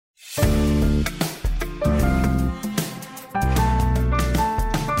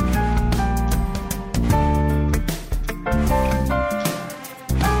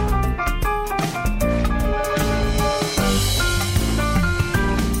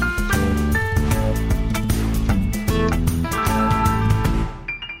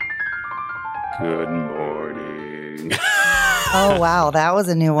Oh, wow. That was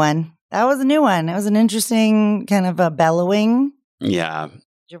a new one. It was an interesting kind of a bellowing. Yeah. Is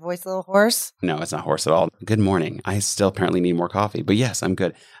your voice a little hoarse? No, it's not hoarse at all. Good morning. I still apparently need more coffee, but yes, I'm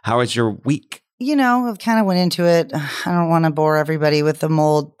good. How was your week? I've kind of went into it. I don't want to bore everybody with the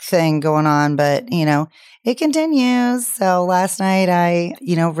mold thing going on, but, it continues. So last night I,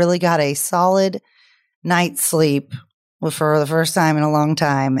 really got a solid night's sleep for the first time in a long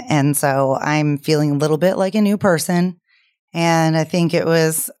time. And so I'm feeling a little bit like a new person. And I think it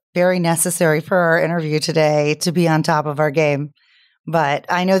was very necessary for our interview today to be on top of our game. But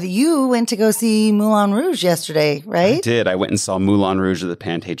I know that you went to go see Moulin Rouge yesterday, right? I did. I went and saw Moulin Rouge at the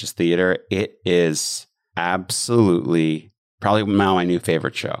Pantages Theater. It is absolutely probably now my new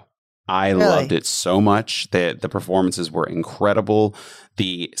favorite show. I loved it so much. The performances were incredible.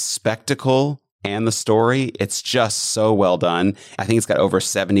 The spectacle and the story, it's just so well done. I think it's got over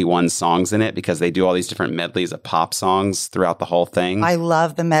 71 songs in it because they do all these different medleys of pop songs throughout the whole thing. I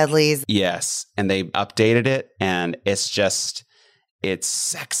love the medleys. Yes. And they updated it and it's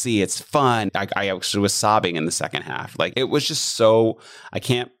sexy. It's fun. I actually was sobbing in the second half. Like it was just so, I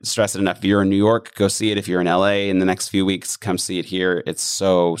can't stress it enough. If you're in New York, go see it. If you're in LA in the next few weeks, come see it here. It was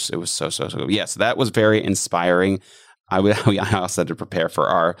so good. Yes, that was very inspiring. I also had to prepare for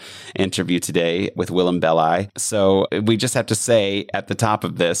our interview today with Willam Belli. So we just have to say at the top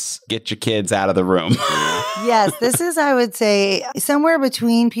of this, get your kids out of the room. Yes, this is, I would say, somewhere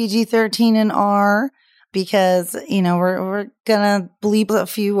between PG-13 and R. Because, we're going to bleep a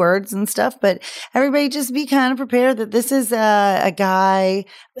few words and stuff, but everybody just be kind of prepared that this is a guy,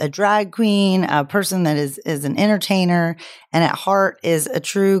 a drag queen, a person that is an entertainer, and at heart is a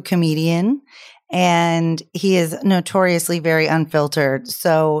true comedian. And he is notoriously very unfiltered.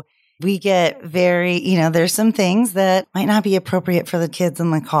 So we get very, there's some things that might not be appropriate for the kids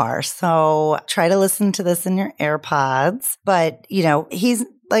in the car. So try to listen to this in your AirPods. But, he's,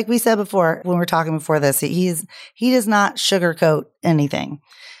 like we said before, when we were talking before this, he does not sugarcoat anything.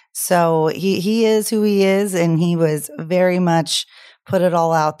 So he is who he is, and he was very much put it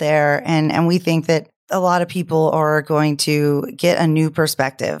all out there. And we think that a lot of people are going to get a new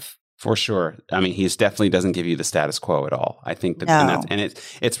perspective. For sure. I mean, he definitely doesn't give you the status quo at all. I think that, no. and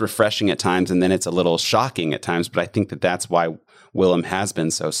it's refreshing at times, and then it's a little shocking at times. But I think that that's why Willam has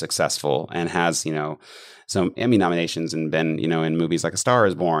been so successful and has, some Emmy nominations and been, in movies like A Star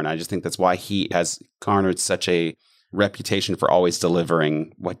Is Born. I just think that's why he has garnered such a reputation for always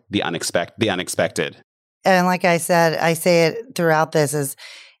delivering the unexpected. And like I said, I say it throughout this is,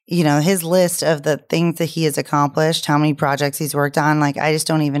 his list of the things that he has accomplished, how many projects he's worked on. Like, I just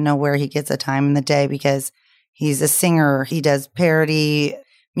don't even know where he gets a time in the day because he's a singer. He does parody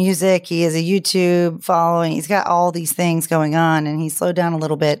music. He has a YouTube following. He's got all these things going on, and he's slowed down a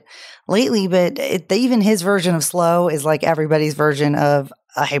little bit lately, but even his version of slow is like everybody's version of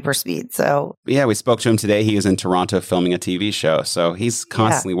a hyperspeed. So yeah, we spoke to him today. He was in Toronto filming a TV show, so he's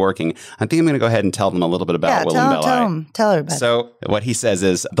constantly working. I think I'm going to go ahead and tell them a little bit about Willam Belli. Tell everybody. So what he says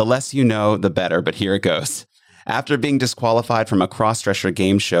is, the less you know, the better, but here it goes. After being disqualified from a cross-dresser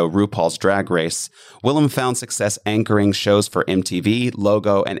game show, RuPaul's Drag Race, Willam found success anchoring shows for MTV,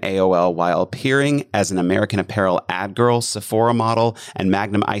 Logo, and AOL while appearing as an American Apparel ad girl, Sephora model, and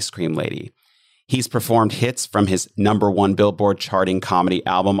Magnum ice cream lady. He's performed hits from his #1 Billboard charting comedy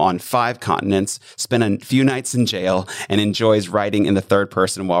album on 5 continents, spent a few nights in jail, and enjoys writing in the third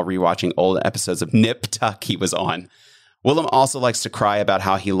person while rewatching old episodes of Nip Tuck he was on. Willam also likes to cry about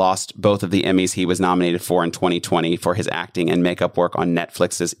how he lost both of the Emmys he was nominated for in 2020 for his acting and makeup work on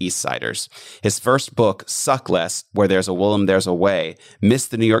Netflix's Eastsiders. His first book, Suck Less, Where There's a Willam, There's a Way,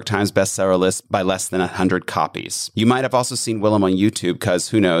 missed the New York Times bestseller list by less than 100 copies. You might have also seen Willam on YouTube because,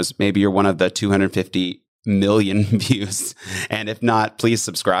 who knows, maybe you're one of the 250 million views. And if not, please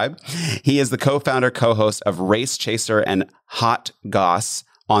subscribe. He is the co-founder, co-host of Race Chaser and Hot Goss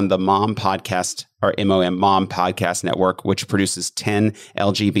on the Mom Podcast, or MOM Mom Podcast Network, which produces 10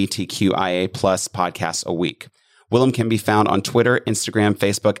 LGBTQIA plus podcasts a week. Willam can be found on Twitter, Instagram,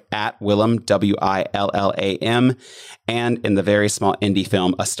 Facebook at Willam, Willam, and in the very small indie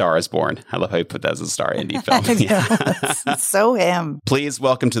film, A Star Is Born. I love how you put that as a star indie film. Yeah. So him. Please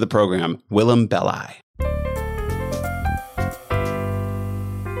welcome to the program, Willam Belli.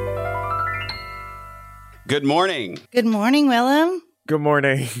 Good morning. Good morning, Willam. Good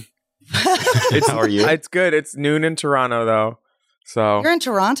morning. How are you? It's good. It's noon in Toronto, though. So You're in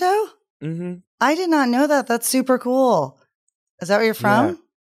Toronto? Mm-hmm. I did not know that. That's super cool. Is that where you're from? Yeah.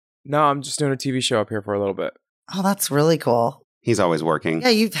 No, I'm just doing a TV show up here for a little bit. Oh, that's really cool. He's always working. Yeah,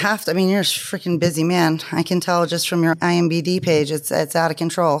 you have to. I mean, you're a freaking busy man. I can tell just from your IMDb page. It's out of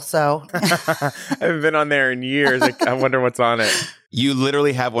control. So I haven't been on there in years. I wonder what's on it. You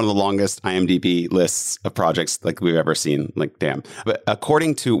literally have one of the longest IMDb lists of projects like we've ever seen. Like, damn. But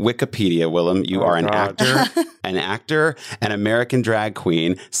according to Wikipedia, Willam, you are an actor, an American drag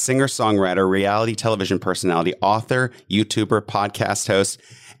queen, singer-songwriter, reality television personality, author, YouTuber, podcast host,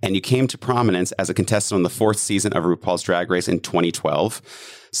 and you came to prominence as a contestant on the 4th season of RuPaul's Drag Race in 2012,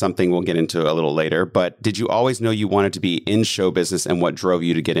 something we'll get into a little later. But did you always know you wanted to be in show business, and what drove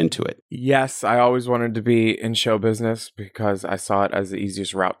you to get into it? Yes, I always wanted to be in show business because I saw it as the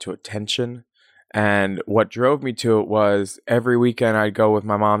easiest route to attention. And what drove me to it was every weekend I'd go with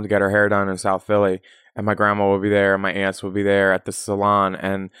my mom to get her hair done in South Philly, and my grandma would be there, and my aunts would be there at the salon,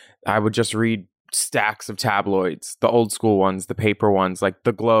 and I would just read stacks of tabloids, the old school ones, the paper ones, like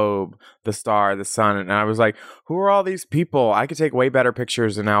the Globe, the Star, the Sun. And I was like, who are all these people? I could take way better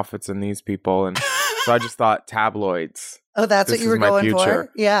pictures and outfits than these people. And so I just thought tabloids. Oh, that's what you were going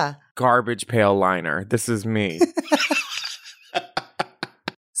for? Yeah. Garbage pail liner. This is me.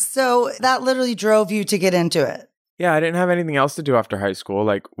 So that literally drove you to get into it. Yeah, I didn't have anything else to do after high school.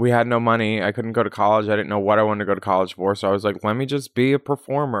 Like, we had no money. I couldn't go to college. I didn't know what I wanted to go to college for. So I was like, let me just be a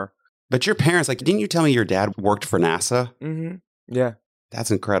performer. But your parents, like, didn't you tell me your dad worked for NASA? Mm-hmm. Yeah. That's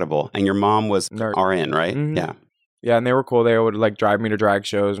incredible. And your mom was RN, right? Mm-hmm. Yeah. Yeah, and they were cool. They would, like, drive me to drag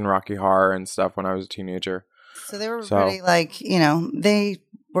shows and Rocky Horror and stuff when I was a teenager. So they were pretty, like, they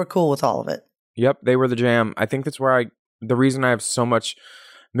were cool with all of it. Yep, they were the jam. I think that's where the reason I have so much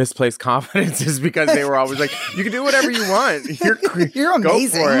misplaced confidence is because they were always like, you can do whatever you want. You're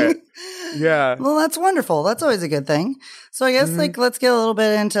amazing. Go for it. Yeah. Well, that's wonderful. That's always a good thing. So I guess like let's get a little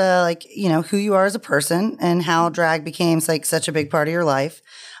bit into like, who you are as a person and how drag became like such a big part of your life.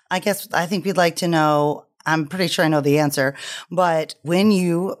 I think we'd like to know, I'm pretty sure I know the answer, but when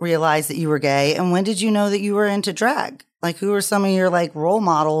you realized that you were gay and when did you know that you were into drag? Like who were some of your like role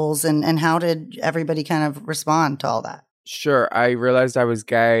models and how did everybody kind of respond to all that? Sure. I realized I was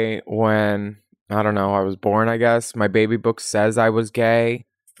gay when, I don't know, I was born, I guess. My baby book says I was gay.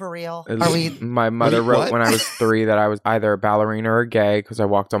 For real? My mother wrote when I was 3 that I was either a ballerina or gay because I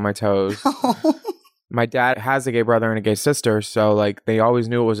walked on my toes. My dad has a gay brother and a gay sister, so like they always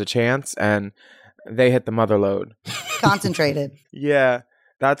knew it was a chance and they hit the mother load. Concentrated. Yeah.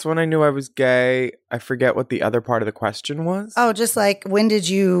 That's when I knew I was gay. I forget what the other part of the question was. Oh, just like when did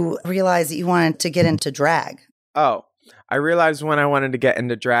you realize that you wanted to get into drag? Oh, I realized when I wanted to get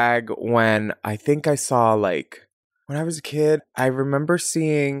into drag when I think I saw like, when I was a kid, I remember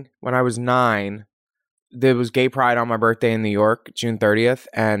seeing when I was 9, there was Gay Pride on my birthday in New York, June 30th.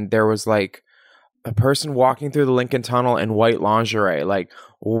 And there was like a person walking through the Lincoln Tunnel in white lingerie, like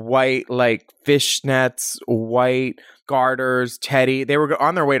white, like fishnets, white garters, teddy. They were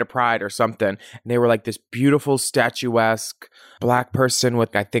on their way to Pride or something. And they were like this beautiful statuesque black person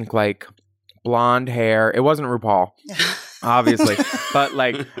with, I think, like blonde hair. It wasn't RuPaul, obviously. But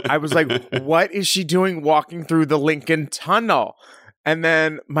like, I was like, what is she doing walking through the Lincoln Tunnel? And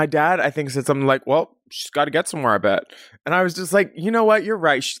then my dad, I think, said something like, well, she's got to get somewhere, I bet. And I was just like, you know what? You're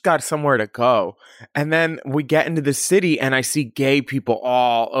right. She's got somewhere to go. And then we get into the city and I see gay people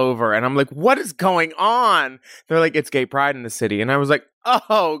all over. And I'm like, what is going on? They're like, it's Gay Pride in the city. And I was like,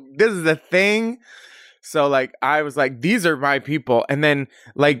 oh, this is a thing? So like, I was like, these are my people. And then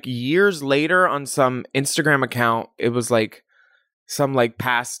like years later on some Instagram account, it was like some like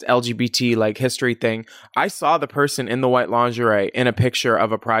past LGBT like history thing. I saw the person in the white lingerie in a picture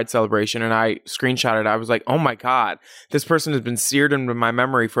of a Pride celebration and I screenshotted it. I was like, oh my God, this person has been seared into my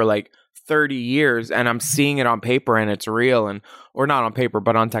memory for like 30 years and I'm seeing it on paper and it's real or not on paper,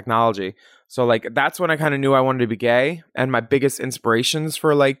 but on technology. So like, that's when I kind of knew I wanted to be gay. And my biggest inspirations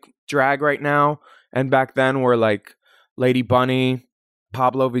for like drag right now and back then were like Lady Bunny,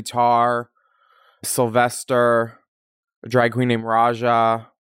 Pablo Vittar, Sylvester, a drag queen named Raja.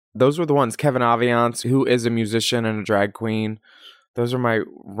 Those were the ones. Kevin Aviance, who is a musician and a drag queen. Those are my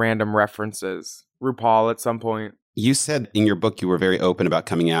random references. RuPaul at some point. You said in your book you were very open about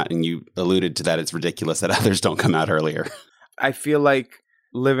coming out, and you alluded to that it's ridiculous that others don't come out earlier. I feel like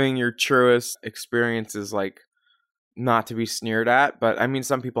living your truest experience is like not to be sneered at, but I mean,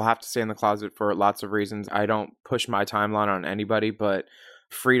 some people have to stay in the closet for lots of reasons. I don't push my timeline on anybody, but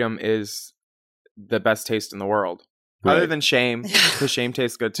freedom is the best taste in the world. Right. Other than shame, because shame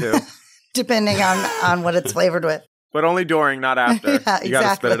tastes good too. Depending on what it's flavored with. But only during, not after. Yeah, you got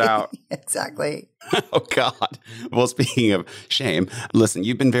to spit it out. Exactly. Oh, God. Well, speaking of shame, listen,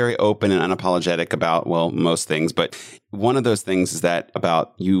 you've been very open and unapologetic about, well, most things. But one of those things is that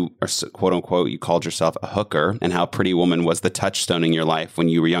about you are, quote unquote, you called yourself a hooker, and how Pretty Woman was the touchstone in your life when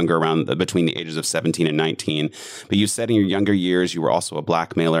you were younger, between the ages of 17 and 19. But you said in your younger years, you were also a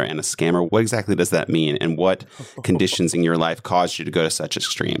blackmailer and a scammer. What exactly does that mean? And what conditions in your life caused you to go to such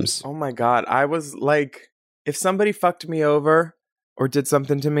extremes? Oh my God. I was like, if somebody fucked me over or did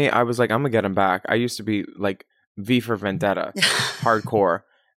something to me, I was like, I'm gonna get him back. I used to be like V for Vendetta, hardcore.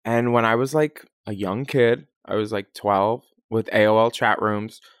 And when I was like a young kid, I was like 12 with AOL chat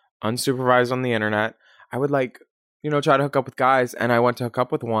rooms, unsupervised on the internet. I would like, try to hook up with guys. And I went to hook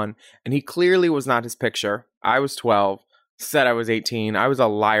up with one, and he clearly was not his picture. I was 12, said I was 18. I was a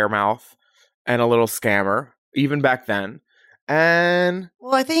liar mouth and a little scammer, even back then. And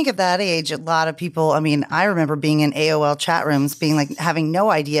well, I think at that age, a lot of people, I remember being in AOL chat rooms, being like having no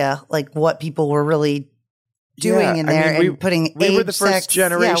idea like what people were really doing in there, and putting age, we were the first sex,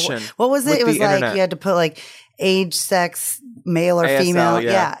 generation. What was it? It was like internet. you had to put like age, sex, male or ASL, female.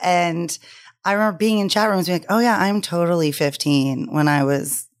 yeah. And I remember being in chat rooms being like, oh yeah, I'm totally 15 when I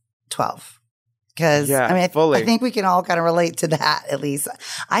was 12. Because I think we can all kind of relate to that, at least.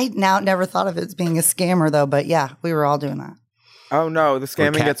 I now never thought of it as being a scammer though, but yeah, we were all doing that. Oh no, the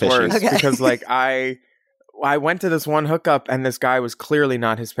scamming gets worse because like I went to this one hookup, and this guy was clearly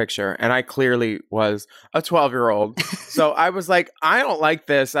not his picture, and I clearly was a 12-year-old. So I was like, I don't like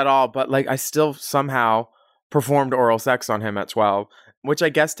this at all, but like I still somehow performed oral sex on him at 12, which I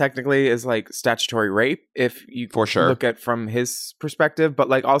guess technically is like statutory rape if you look at from his perspective, but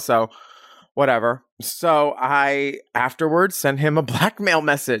like also whatever. So I afterwards sent him a blackmail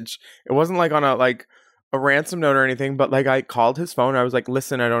message. It wasn't like on a ransom note or anything, but like I called his phone. I was like,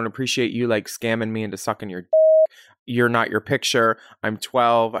 listen, I don't appreciate you like scamming me into sucking your dick. You're not your picture. I'm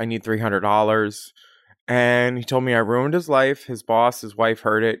 12. I need $300. And he told me I ruined his life. His boss, his wife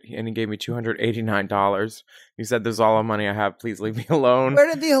heard it, and he gave me $289. He said, this is all the money I have. Please leave me alone. Where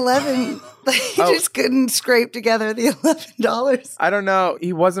did the 11? He just couldn't scrape together the $11. I don't know.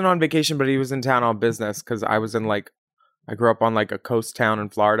 He wasn't on vacation, but he was in town on business because I was in I grew up on like a coast town in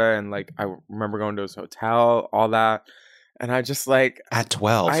Florida, and like I remember going to his hotel, all that. And I just like at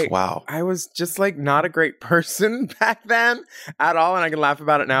 12, wow. I was just like not a great person back then at all. And I can laugh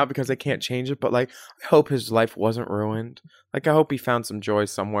about it now because I can't change it. But like, I hope his life wasn't ruined. Like, I hope he found some joy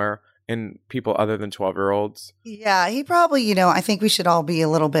somewhere in people other than 12-year-olds. Yeah, he probably, I think we should all be a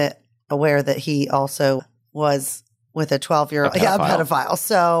little bit aware that he also was with a 12-year-old, a pedophile.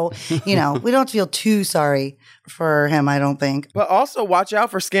 So, we don't feel too sorry for him, I don't think. But also watch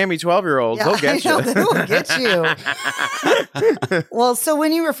out for scammy 12-year-olds. Yeah, They'll get you. They'll get you. Well, so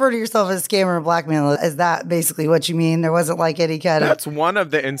when you refer to yourself as a scammer or blackmailer, is that basically what you mean? There wasn't like any kind of... That's one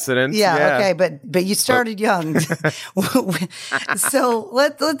of the incidents. Yeah. Okay. But you started young. So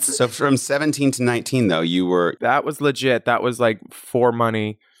let's... So from 17 to 19, though, you were... That was legit. That was like for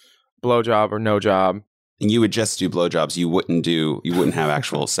money, blowjob or no job. And you would just do blowjobs. You wouldn't have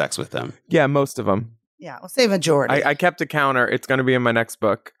actual sex with them. Yeah, most of them. Yeah, we'll say majority. I kept a counter. It's going to be in my next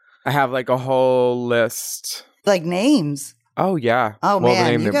book. I have like a whole list. Like names? Oh, yeah. Oh,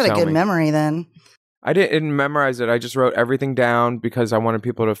 man, you got a good memory then. I didn't memorize it. I just wrote everything down because I wanted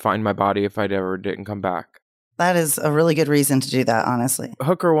people to find my body if I ever didn't come back. That is a really good reason to do that, honestly.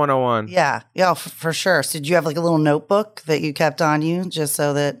 Hooker 101. Yeah, for sure. So did you have like a little notebook that you kept on you just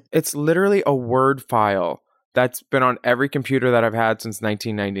so that... It's literally a Word file that's been on every computer that I've had since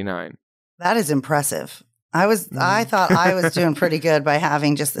 1999. That is impressive. I thought I was doing pretty good by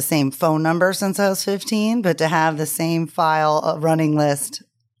having just the same phone number since I was 15, but to have the same file, running list,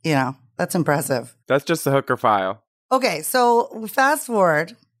 that's impressive. That's just the Hooker file. Okay, so fast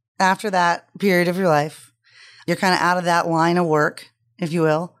forward after that period of your life. You're kind of out of that line of work, if you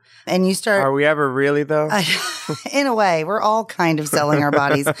will. And you start... Are we ever really, though? In a way, we're all kind of selling our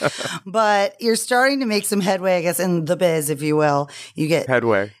bodies. But you're starting to make some headway, I guess, in the biz, if you will. You get...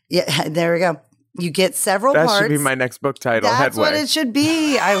 Headway. Yeah, there we go. You get several parts. That should be my next book title, That's Headway. What it should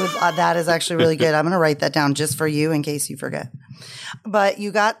be. That is actually really good. I'm going to write that down just for you in case you forget. But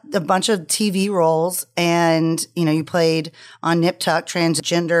you got a bunch of TV roles, and, you played on Nip Tuck,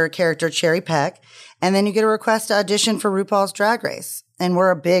 transgender character Cherry Peck. And then you get a request to audition for RuPaul's Drag Race. And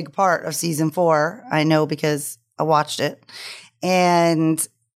we're a big part of season 4. I know because I watched it. And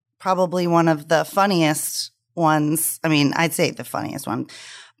probably one of the funniest ones. I'd say the funniest one.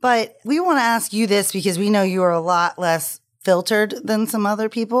 But we want to ask you this because we know you are a lot less filtered than some other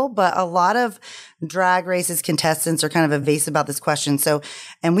people. But a lot of Drag Race's contestants are kind of evasive about this question. So,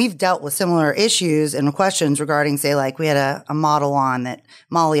 and we've dealt with similar issues and questions regarding, say, like we had a model on that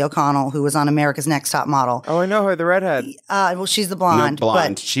Molly O'Connell, who was on America's Next Top Model. Oh, I know her, the redhead. Well, she's the blonde. No,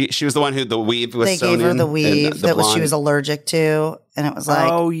 blonde. But She was the one who the weave was they sewn gave her in, the and weave the she was allergic to. And it was like,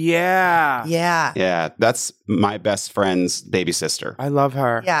 oh, yeah. yeah. Yeah, that's my best friend's baby sister. I love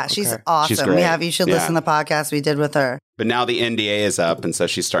her. Yeah, she's Okay. awesome. She's great. You should Yeah. listen to the podcast we did with her. But now the NDA is up, and so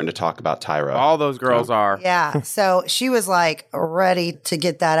she's starting to talk about Tyra. All those girls are. Yeah. So she was like ready to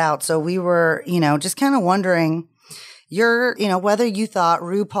get that out. So we were, just kind of wondering whether you thought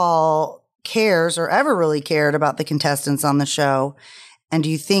RuPaul cares or ever really cared about the contestants on the show. And do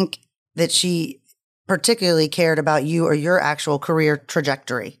you think that she particularly cared about you or your actual career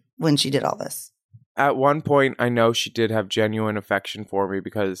trajectory when she did all this? At one point, I know she did have genuine affection for me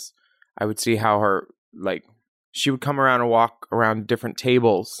because I would see how she would come around and walk around different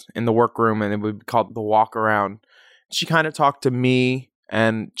tables in the workroom, and it would be called the walk around. She kind of talked to me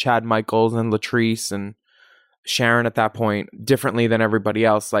and Chad Michaels and Latrice and Sharon at that point differently than everybody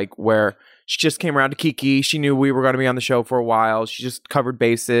else, like where she just came around to Kiki. She knew we were going to be on the show for a while. She just covered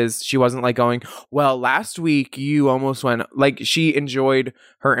bases. She wasn't like going, well, last week you almost went. Like, she enjoyed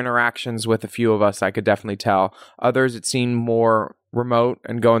her interactions with a few of us. I could definitely tell. Others, it seemed more remote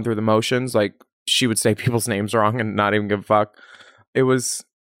and going through the motions. Like, she would say people's names wrong and not even give a fuck.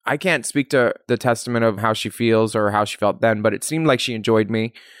 I can't speak to the testament of how she feels or how she felt then, but it seemed like she enjoyed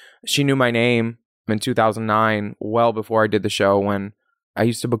me. She knew my name in 2009, well before I did the show, when I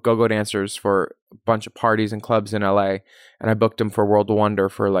used to book go-go dancers for a bunch of parties and clubs in LA, and I booked them for World of Wonder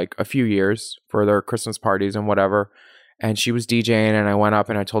for like a few years for their Christmas parties and whatever. And she was DJing, and I went up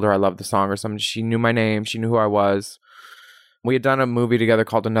and I told her I loved the song or something. She knew my name. She knew who I was. We had done a movie together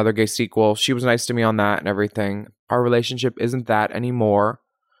called Another Gay Sequel. She was nice to me on that and everything. Our relationship isn't that anymore.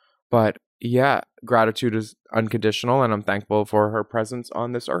 But yeah, gratitude is unconditional, and I'm thankful for her presence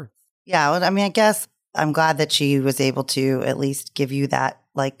on this earth. Yeah. Well, I mean, I guess I'm glad that she was able to at least give you that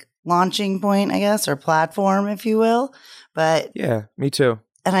like launching point, I guess, or platform, if you will. But yeah, me too.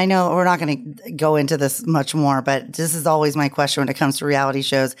 And I know we're not going to go into this much more, but this is always my question when it comes to reality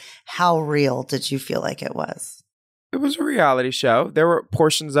shows. How real did you feel like it was? It was a reality show. There were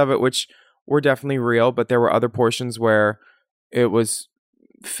portions of it which were definitely real, but there were other portions where it was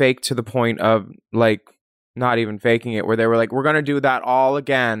fake to the point of like not even faking it, where they were like, we're going to do that all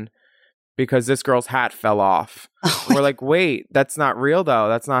again because this girl's hat fell off. We're like, wait, that's not real though.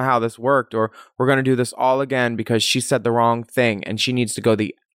 That's not how this worked. Or we're going to do this all again because she said the wrong thing and she needs to go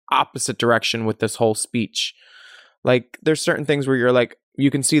the opposite direction with this whole speech. Like, there's certain things where you're like,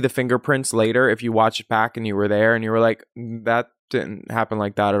 you can see the fingerprints later if you watch it back and you were there and you were like, that didn't happen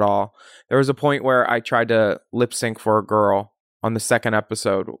like that at all. There was a point where I tried to lip sync for a girl on the second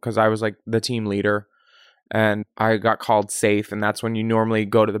episode because I was like the team leader and I got called safe, and that's when you normally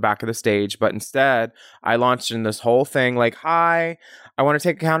go to the back of the stage. But instead, I launched in this whole thing like, hi, I want to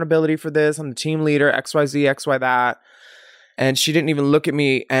take accountability for this. I'm the team leader, XYZ, XY that. And she didn't even look at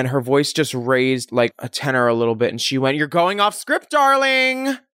me, and her voice just raised like a tenor a little bit. And she went, "You're going off script,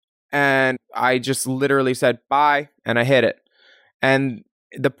 darling." And I just literally said, bye. And I hit it. And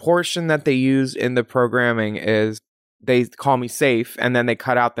the portion that they use in the programming is they call me safe, and then they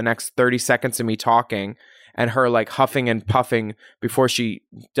cut out the next 30 seconds of me talking and her like huffing and puffing before she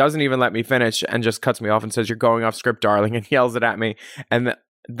doesn't even let me finish and just cuts me off and says, "You're going off script, darling," and yells it at me. And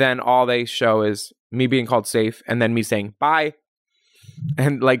then all they show is me being called safe and then me saying bye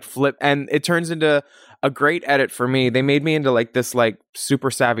and like flip. And it turns into a great edit for me. They made me into like this like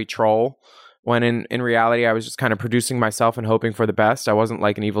super savvy troll when in reality I was just kind of producing myself and hoping for the best. I wasn't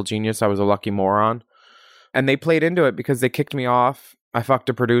like an evil genius. I was a lucky moron. And they played into it because they kicked me off. I fucked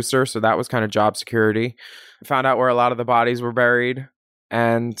a producer, so that was kind of job security. Found out where a lot of the bodies were buried,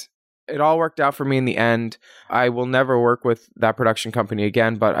 and it all worked out for me in the end. I will never work with that production company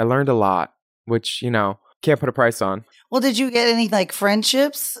again, but I learned a lot, which, can't put a price on. Well, did you get any like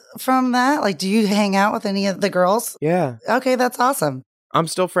friendships from that? Like, do you hang out with any of the girls? Yeah. Okay, that's awesome. I'm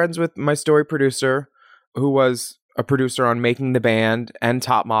still friends with my story producer, who was a producer on Making the Band and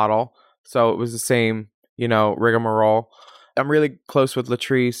Top Model. So it was the same, rigmarole. I'm really close with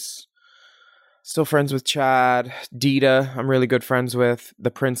Latrice. Still friends with Chad. Dita, I'm really good friends with. The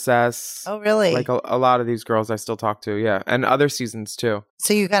Princess. Oh, really? Like a lot of these girls I still talk to, yeah. And other seasons, too.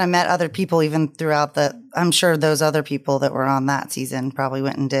 So you kind of met other people even throughout I'm sure those other people that were on that season probably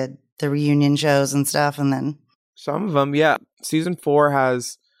went and did the reunion shows and stuff, and then... Some of them, yeah. Season 4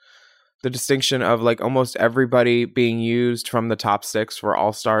 has the distinction of like almost everybody being used from the top 6 for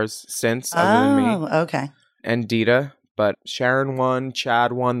All-Stars since, other than me. Oh, okay. And Dita. but Sharon won,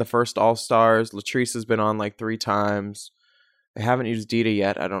 Chad won the first All-Stars. Latrice has been on like 3 times. They haven't used Dita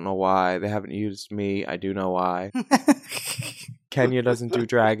yet. I don't know why. They haven't used me. I do know why. Kenya doesn't do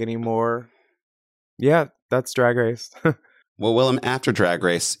drag anymore. Yeah, that's Drag Race. Well, Willam, after Drag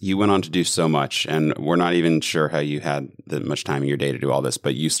Race, you went on to do so much, and we're not even sure how you had that much time in your day to do all this,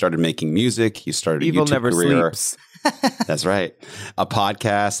 but you started making music, you started a Evil YouTube never career. sleeps. That's right. A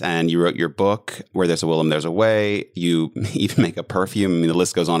podcast, and you wrote your book, Where There's a Willam, There's a Way. You even make a perfume. I mean, the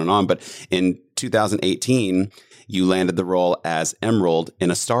list goes on. But in 2018, you landed the role as Emerald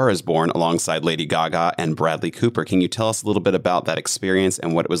in A Star Is Born alongside Lady Gaga and Bradley Cooper. Can you tell us a little bit about that experience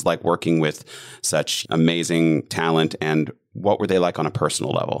and what it was like working with such amazing talent, and what were they like on a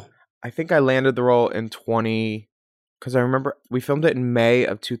personal level? I think I landed the role in because I remember we filmed it in May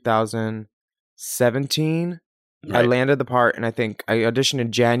of 2017. Right. I landed the part, and I think I auditioned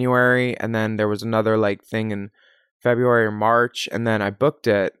in January, and then there was another like thing in February or March, and then I booked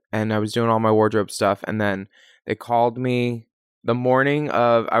it, and I was doing all my wardrobe stuff, and then they called me the morning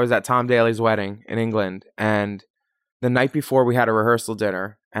of, I was at Tom Daley's wedding in England, and the night before we had a rehearsal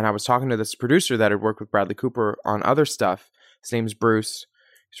dinner, and I was talking to this producer that had worked with Bradley Cooper on other stuff. His name's Bruce.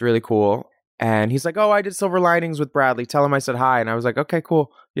 He's really cool. And he's like, oh, I did Silver Linings with Bradley. Tell him I said hi. And I was like, okay,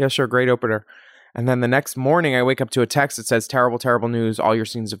 cool. Yeah, sure. Great opener. And then the next morning I wake up to a text that says, terrible, terrible news. All your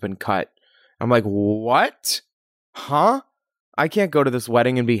scenes have been cut. I'm like, what? Huh? I can't go to this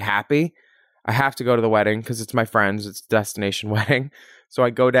wedding and be happy. I have to go to the wedding because it's my friend's. It's a destination wedding. So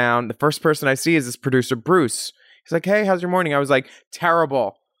I go down. The first person I see is this producer, Bruce. He's like, hey, how's your morning? I was like,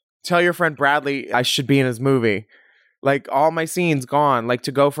 terrible. Tell your friend Bradley I should be in his movie. Like, all my scenes gone. Like,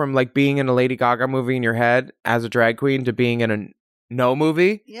 to go from like being in a Lady Gaga movie in your head as a drag queen to being in a no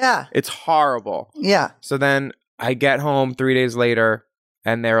movie. Yeah. It's horrible. Yeah. So then I get home 3 days later,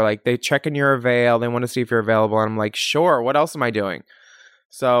 and they're like, they check in your avail. They want to see if you're available. And I'm like, sure. What else am I doing?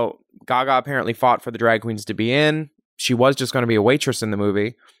 So Gaga apparently fought for the drag queens to be in. She was just going to be a waitress in the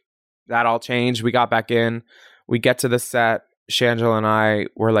movie. That all changed. We got back in. We get to the set. Shangela and I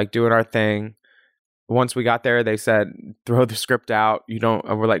were like doing our thing. Once we got there, they said, throw the script out.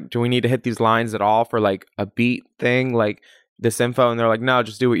 We're like, do we need to hit these lines at all for like a beat thing? Like this info? And they're like, no,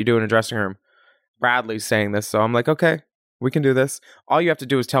 just do what you do in a dressing room. Bradley's saying this. So I'm like, okay, we can do this. All you have to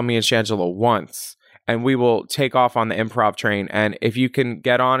do is tell me and Shangela once, and we will take off on the improv train. And if you can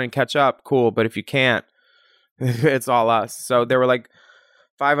get on and catch up, cool. But if you can't, it's all us. So there were like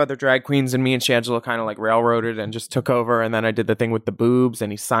 5 other drag queens, and me and Shangela kind of like railroaded and just took over. And then I did the thing with the boobs,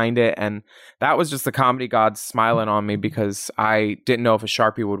 and he signed it. And that was just the comedy gods smiling on me, because I didn't know if a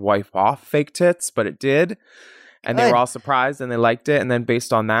Sharpie would wipe off fake tits, but it did. And They were all surprised, and they liked it. And then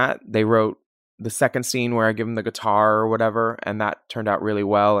based on that, they wrote the second scene where I give him the guitar or whatever. And that turned out really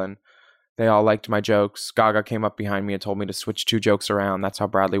well. And they all liked my jokes. Gaga came up behind me and told me to switch 2 jokes around. That's how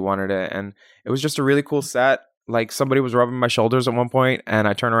Bradley wanted it. And it was just a really cool set. Like, somebody was rubbing my shoulders at one point, and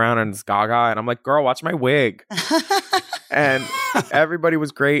I turn around and it's Gaga, and I'm like, girl, watch my wig. And everybody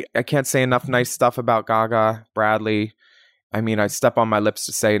was great. I can't say enough nice stuff about Gaga, Bradley. I mean, I step on my lips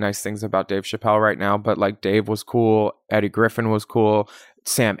to say nice things about Dave Chappelle right now, but like, Dave was cool. Eddie Griffin was cool.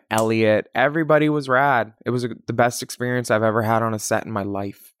 Sam Elliott. Everybody was rad. It was the best experience I've ever had on a set in my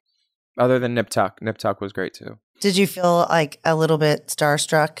life. Other than Nip Tuck. Nip Tuck was great too. Did you feel like a little bit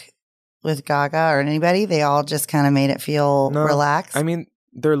starstruck with Gaga or anybody? They all just kind of made it feel relaxed. I mean,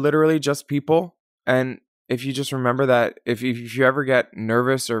 they're literally just people. And if you just remember that, if you ever get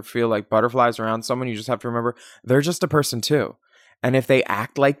nervous or feel like butterflies around someone, you just have to remember they're just a person too. And if they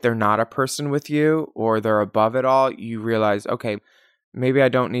act like they're not a person with you, or they're above it all, you realize, okay, maybe I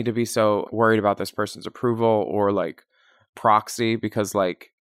don't need to be so worried about this person's approval or like proxy, because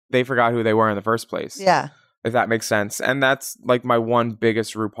like they forgot who they were in the first place. Yeah. If that makes sense. And that's like my one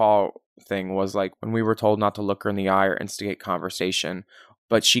biggest RuPaul thing, was like when we were told not to look her in the eye or instigate conversation,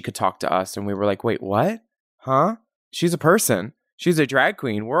 but she could talk to us, and we were like, wait, what? Huh? She's a person. She's a drag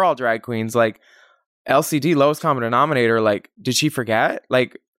queen. We're all drag queens. Like, LCD, lowest common denominator, like, did she forget?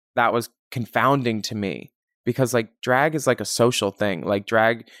 Like, that was confounding to me, because like drag is like a social thing. Like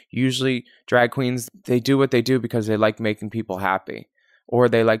usually drag queens, they do what they do because they like making people happy, or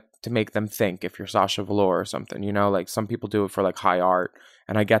they like to make them think. If you're Sasha Velour or something, you know, like some people do it for like high art,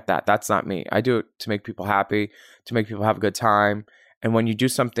 and I get that. That's not me. I do it to make people happy, to make people have a good time. And when you do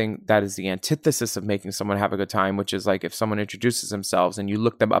something that is the antithesis of making someone have a good time, which is like if someone introduces themselves and you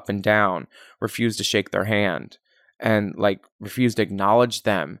look them up and down, refuse to shake their hand, and like refuse to acknowledge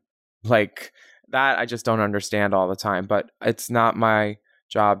them, like that, I just don't understand all the time. But it's not my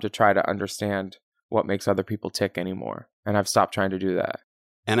job to try to understand what makes other people tick anymore. And I've stopped trying to do that.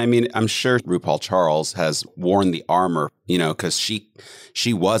 And I mean, I'm sure RuPaul Charles has worn the armor, because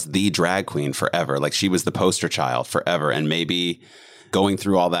she was the drag queen forever. Like, she was the poster child forever. And maybe going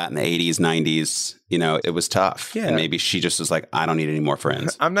through all that in the 80s, 90s, it was tough. Yeah. And maybe she just was like, I don't need any more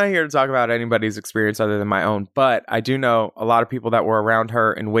friends. I'm not here to talk about anybody's experience other than my own, but I do know a lot of people that were around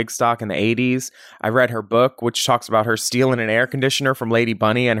her in Wigstock in the 80s. I read her book, which talks about her stealing an air conditioner from Lady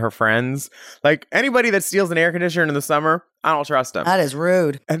Bunny and her friends. Like, anybody that steals an air conditioner in the summer, I don't trust them. That is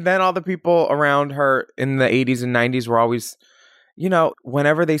rude. And then all the people around her in the 80s and 90s were always...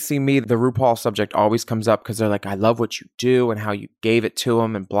 whenever they see me, the RuPaul subject always comes up because they're like, I love what you do and how you gave it to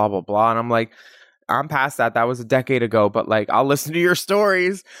them and blah, blah, blah. And I'm like, I'm past that. That was a decade ago. But like, I'll listen to your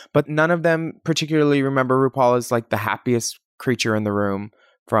stories. But none of them particularly remember RuPaul as like the happiest creature in the room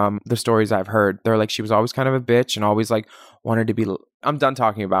from the stories I've heard. They're like, she was always kind of a bitch and always like wanted to be... I'm done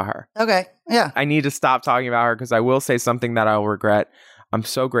talking about her. Okay. Yeah. I need to stop talking about her because I will say something that I'll regret. I'm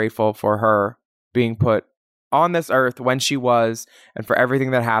so grateful for her being put on this earth when she was, and for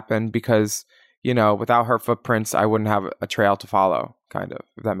everything that happened, because, without her footprints, I wouldn't have a trail to follow, kind of,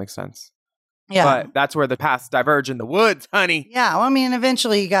 if that makes sense. Yeah. But that's where the paths diverge in the woods, honey. Yeah. Well, I mean,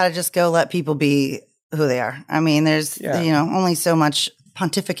 eventually you got to just go let people be who they are. I mean, there's, only so much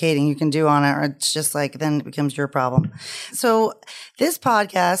pontificating you can do on it, or it's just like, then it becomes your problem. So this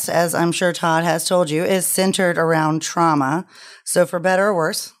podcast, as I'm sure Todd has told you, is centered around trauma. So for better or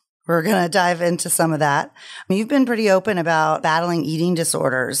worse, we're going to dive into some of that. I mean, you've been pretty open about battling eating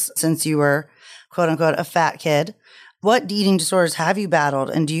disorders since you were, quote unquote, a fat kid. What eating disorders have you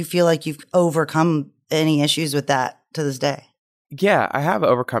battled? And do you feel like you've overcome any issues with that to this day? Yeah, I have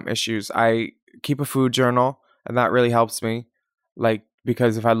overcome issues. I keep a food journal, and that really helps me. Like,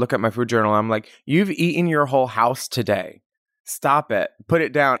 because if I look at my food journal, I'm like, you've eaten your whole house today. Stop it. Put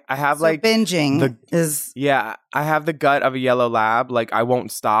it down. I have binging is... Yeah, I have the gut of a yellow lab. Like, I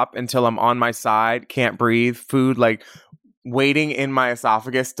won't stop until I'm on my side, can't breathe, food like waiting in my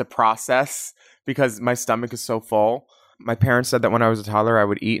esophagus to process because my stomach is so full. My parents said that when I was a toddler, I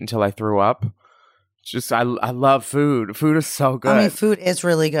would eat until I threw up. Just, I love food. Food is so good. I mean, food is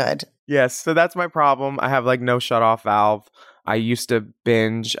really good. Yes, so that's my problem. I have like no shut off valve. I used to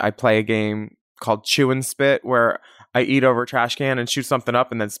binge. I play a game called Chew and Spit where I eat over a trash can and shoot something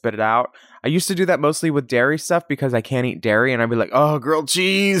up and then spit it out. I used to do that mostly with dairy stuff because I can't eat dairy, and I'd be like, oh, grilled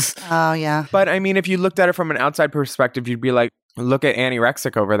cheese. Oh, yeah. But I mean, if you looked at it from an outside perspective, you'd be like, look at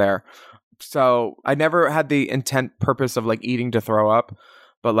anorexic over there. So I never had the intent purpose of like eating to throw up,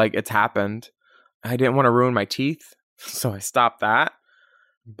 but like it's happened. I didn't want to ruin my teeth, so I stopped that.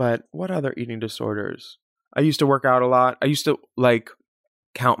 But what other eating disorders? I used to work out a lot. I used to like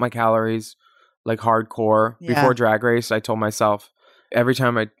count my calories like hardcore. Yeah. Before Drag Race. I told myself every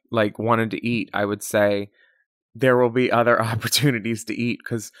time I like wanted to eat, I would say there will be other opportunities to eat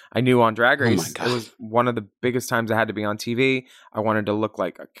because I knew on Drag Race it was one of the biggest times I had to be on TV. I wanted to look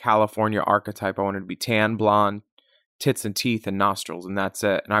like a California archetype. I wanted to be tan, blonde, tits and teeth and nostrils, and that's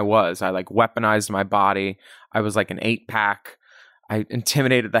it. And I like weaponized my body. I was like an 8-pack. I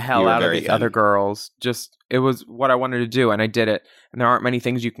intimidated the hell out of the other girls. Just, it was what I wanted to do, and I did it. And there aren't many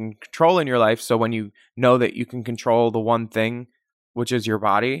things you can control in your life. So when you know that you can control the one thing, which is your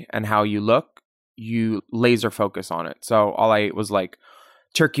body and how you look, you laser focus on it. So all I ate was like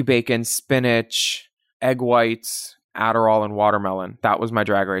turkey bacon, spinach, egg whites, Adderall, and watermelon. That was my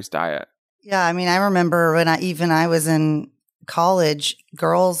Drag Race diet. Yeah, I mean, I remember when I was in college,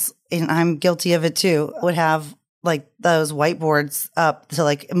 girls, and I'm guilty of it too, would have like those whiteboards up to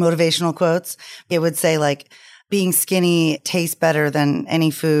like motivational quotes. It would say like, being skinny tastes better than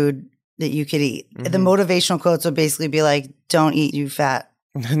any food that you could eat. Mm-hmm. The motivational quotes would basically be like, don't eat, you fat.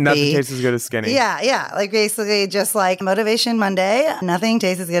 Nothing tastes as good as skinny. Yeah. Like basically just like Motivation Monday, nothing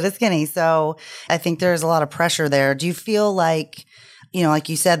tastes as good as skinny. So I think there's a lot of pressure there. Do you feel like, like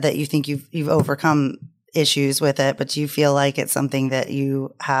you said that you think you've overcome issues with it, but do you feel like it's something that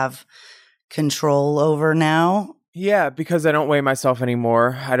you have control over now? Yeah, because I don't weigh myself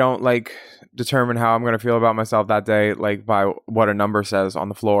anymore. I don't like determine how I'm going to feel about myself that day, like by what a number says on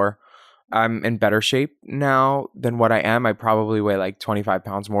the floor. I'm in better shape now than what I am. I probably weigh like 25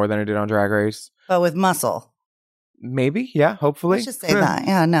 pounds more than I did on Drag Race. But with muscle. Maybe, yeah, hopefully. Let's just say that.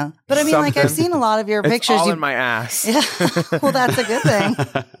 Yeah, no. But I mean, like I've seen a lot of your pictures. It's all in my ass. Yeah. Well, that's a good thing.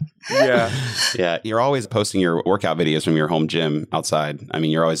 Yeah. You're always posting your workout videos from your home gym outside. I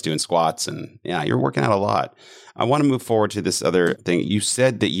mean, you're always doing squats and you're working out a lot. I want to move forward to this other thing. You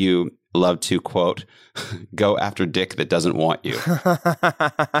said that you love to, quote, go after dick that doesn't want you,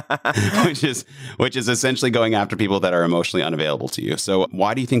 which is essentially going after people that are emotionally unavailable to you. So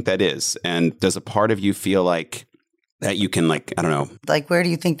why do you think that is? And does a part of you feel like that you can like, I don't know. Like, where do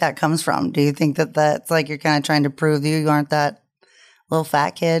you think that comes from? Do you think that that's like you're kind of trying to prove you aren't that little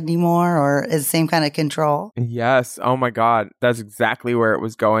fat kid anymore, or is the same kind of control? Yes. Oh my God. That's exactly where it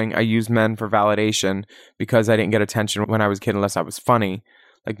was going. I used men for validation because I didn't get attention when I was a kid unless I was funny.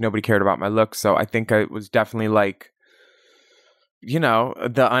 Like nobody cared about my looks. So I think I was definitely like, you know,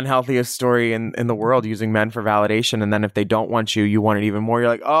 the unhealthiest story in the world, using men for validation. And then if they don't want you, you want it even more. You're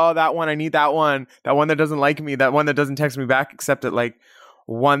like, oh, that one, I need that one. That one that doesn't like me. That one that doesn't text me back except at like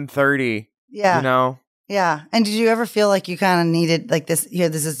 1:30. Yeah. You know? Yeah. And did you ever feel like you kind of needed like this, you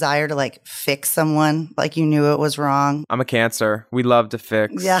had this desire to like fix someone, like you knew it was wrong? I'm a Cancer. We love to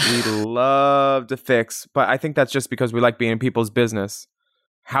fix. Yeah. We love to fix. But I think that's just because we like being in people's business.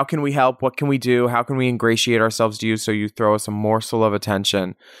 How can we help? What can we do? How can we ingratiate ourselves to you so you throw us a morsel of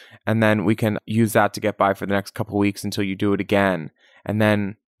attention, and then we can use that to get by for the next couple of weeks until you do it again. And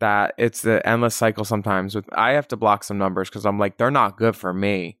then that it's the endless cycle sometimes. I have to block some numbers because I'm like, they're not good for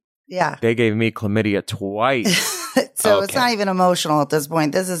me. Yeah. They gave me chlamydia twice. So Okay. It's not even emotional at this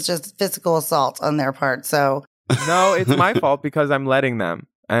point. This is just physical assault on their part. So No, it's my fault because I'm letting them.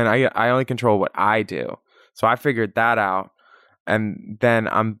 And I only control what I do. So I figured that out. And then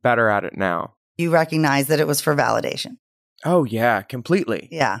I'm better at it now. you recognize that it was for validation. Oh, yeah. Completely.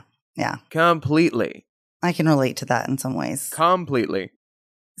 Yeah. Yeah. Completely. I can relate to that in some ways. Completely.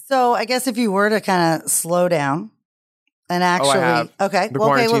 So I guess if you were to kind of slow down and actually, have. okay, The well,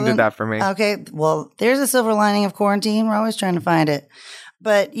 okay, quarantine well, then, did that for me. Okay, well, there's a silver lining of quarantine. We're always trying to find it,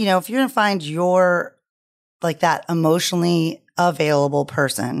 but you know, if you're gonna find your like that emotionally available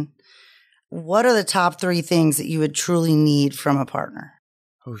person, what are the top 3 things that you would truly need from a partner?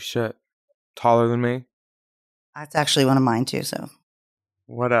 Oh, shit. Taller than me? That's actually one of mine too. So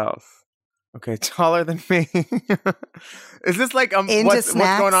What else? Okay, taller than me. Is this like Into what's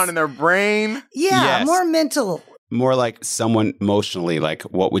snacks? going on in their brain? yeah, Yes. more mental. More like someone emotionally, like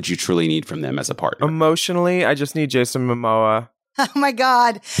what would you truly need from them as a partner? Emotionally, I just need Jason Momoa Oh my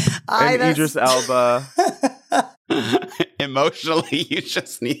God, and Idris Elba. Emotionally, you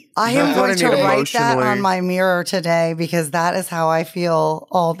just need. I am That's what going I to need write that emotionally. on my mirror today because that is how I feel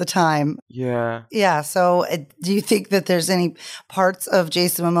all the time. Yeah. Yeah. So do you think that there's any parts of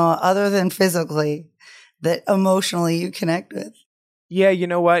Jason Momoa other than physically that emotionally you connect with? Yeah, you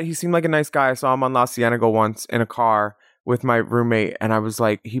know what? He seemed like a nice guy. I saw him on La Cienega once in a car with my roommate, and I was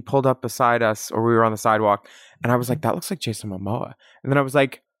like, he pulled up beside us, or we were on the sidewalk, and I was like, that looks like Jason Momoa. And then I was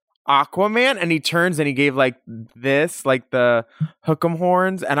like, Aquaman? And he turns and he gave like this, like the hook 'em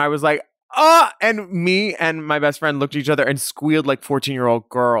horns, and I was like, ah! And me and my best friend looked at each other and squealed like 14-year-old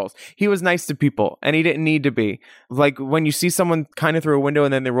girls. He was nice to people, and he didn't need to be. Like when you see someone kind of through a window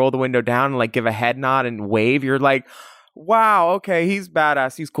and then they roll the window down and like give a head nod and wave, you're like, wow, okay, he's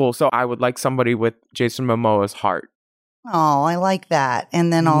badass, he's cool. So I would like somebody with Jason Momoa's heart. Oh, I like that.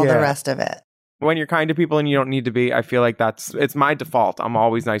 And then all the Yeah. rest of it. When you're kind to people and you don't need to be, I feel like it's my default. I'm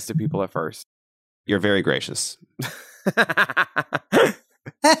always nice to people at first. You're very gracious.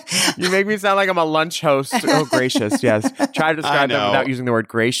 You make me sound like I'm a lunch host. Oh, gracious, yes. Try to describe them know. without using the word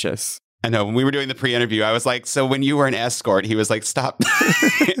gracious. I know when we were doing the pre-interview, I was like, so when you were an escort, he was like, stop,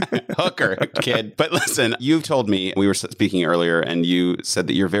 hooker, kid. But listen, you've told me, we were speaking earlier, and you said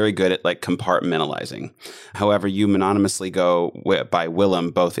that you're very good at like compartmentalizing. However, you mononymously go by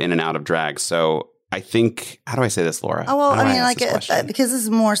Willam both in and out of drag. So I think, how do I say this, Laura? Oh, well, How do I mean, ask like, this question? because this is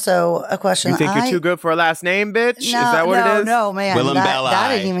more so a question. You think you're too good for a last name, bitch? Is that what it is? No, man. Willam Belli. That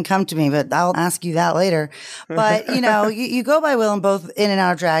didn't even come to me, but I'll ask you that later. But, you know, you go by Willam both in and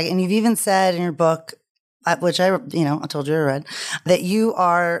out of drag, and you've even said in your book, which I told you I read, that you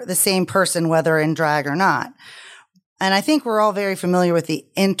are the same person whether in drag or not. And I think we're all very familiar with the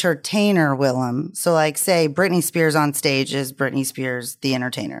entertainer Willam. So like say Britney Spears on stage is Britney Spears, the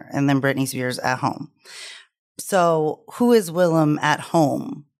entertainer, and then Britney Spears at home. So who is Willam at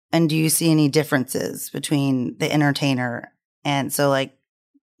home? And do you see any differences between the entertainer and so like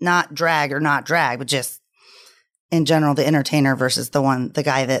not drag or not drag, but just in general, the entertainer versus the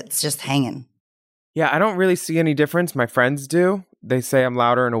guy that's just hanging? Yeah, I don't really see any difference. My friends do. They say I'm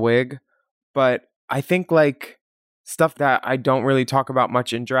louder in a wig. But I think like stuff that I don't really talk about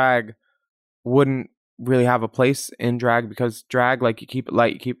much in drag wouldn't really have a place in drag, because drag, like, you keep it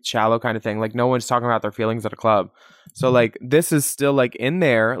light, you keep it shallow kind of thing. Like no one's talking about their feelings at a club. So like this is still like in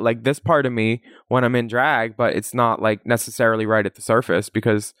there, like this part of me when I'm in drag, but it's not like necessarily right at the surface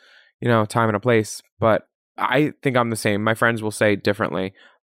because, you know, time and a place. But I think I'm the same. My friends will say differently,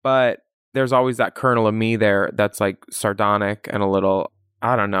 but there's always that kernel of me there that's like sardonic and a little,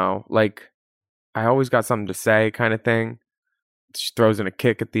 I don't know, like I always got something to say kind of thing. she throws in a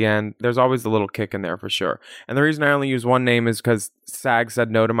kick at the end. There's always a little kick in there for sure. And the reason I only use one name is because SAG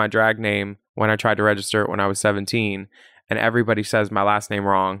said no to my drag name when I tried to register it when I was 17. And everybody says my last name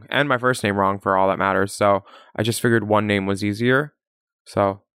wrong and my first name wrong for all that matters. So I just figured one name was easier.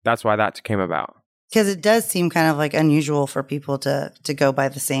 So that's why that came about. Because it does seem kind of like unusual for people to go by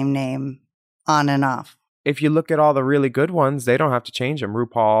the same name on and off. If you look at all the really good ones, they don't have to change them.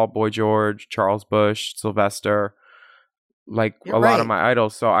 RuPaul, Boy George, Charles Bush, Sylvester, like You're a right. lot of my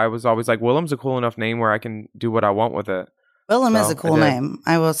idols. So I was always like, Willam's a cool enough name where I can do what I want with it. Willam So is a cool I did. name,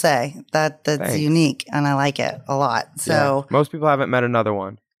 I will say. That's Thanks. unique, and I like it a lot. So, Yeah. Most people haven't met another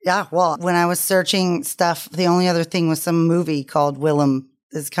one. yeah, well, when I was searching stuff, the only other thing was some movie called Willam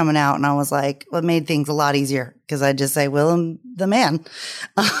is coming out, and I was like, well, it made things a lot easier because I just say Willam the man.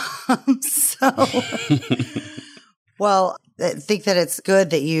 Well, I think that it's good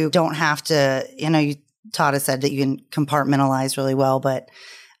that you don't have to, Todd has said that you can compartmentalize really well, but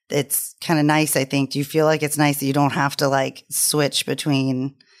it's kind of nice, I think. Do you feel like it's nice that you don't have to like switch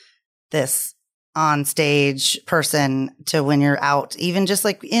between this on stage person to when you're out, even just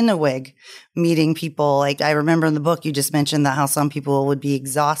like in a wig, meeting people? Like I remember in the book, you just mentioned that how some people would be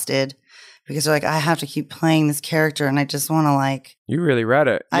exhausted because they're like, I have to keep playing this character and I just want to like. You really read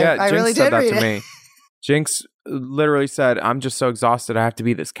it. Yeah, I Jinx really said did that read to it. me. Jinx literally said, I'm just so exhausted. I have to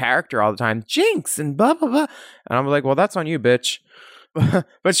be this character all the time. Jinx and blah, blah, blah. And I'm like, well, that's on you, bitch.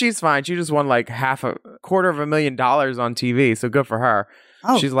 But she's fine. She just won like $250,000 on TV. So good for her.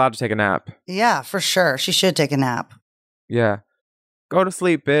 Oh, She's allowed to take a nap. yeah, for sure. She should take a nap. Yeah. Go to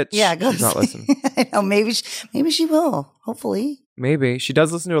sleep, bitch. Yeah, go She's to not sleep. listening. I know. Maybe she will. Hopefully. Maybe. She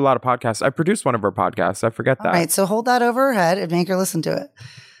does listen to a lot of podcasts. I produced one of her podcasts. I forget that. All right. So hold that over her head and make her listen to it.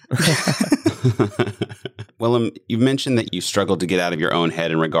 Willam, you mentioned that you struggled to get out of your own head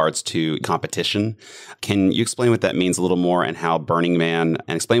in regards to competition. Can you explain what that means a little more and how Burning Man,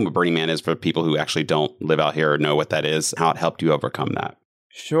 and explain what Burning Man is for people who actually don't live out here or know what that is, how it helped you overcome that?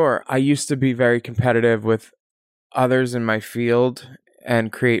 Sure. I used to be very competitive with others in my field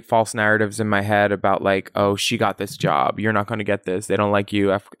and create false narratives in my head about like, oh, she got this job. You're not going to get this. They don't like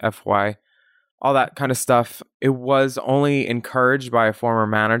you. FY. All that kind of stuff. It was only encouraged by a former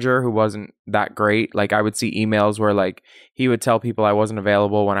manager who wasn't that great. Like I would see emails where like he would tell people I wasn't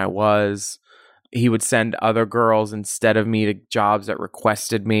available when I was. He would send other girls instead of me to jobs that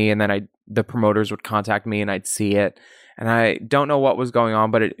requested me. And then the promoters would contact me and I'd see it. And I don't know what was going on,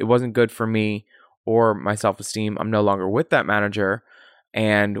 but it wasn't good for me or my self-esteem. I'm no longer with that manager.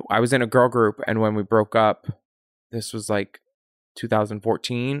 And I was in a girl group. And when we broke up, this was like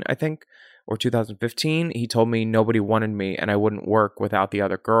 2014, I think, or 2015, he told me nobody wanted me and I wouldn't work without the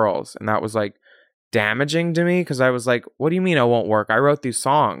other girls. And that was like damaging to me because I was like, what do you mean I won't work? I wrote these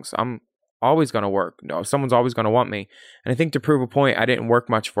songs. I'm always going to work. No, someone's always going to want me. And I think to prove a point, I didn't work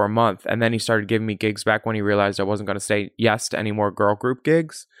much for a month. And then he started giving me gigs back when he realized I wasn't going to say yes to any more girl group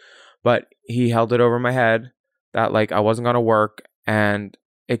gigs. But he held it over my head that like I wasn't going to work. And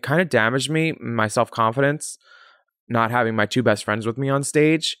it kind of damaged me, my self-confidence, not having my two best friends with me on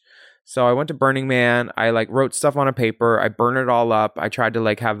stage. So I went to Burning Man. I like wrote stuff on a paper. I burned it all up. I tried to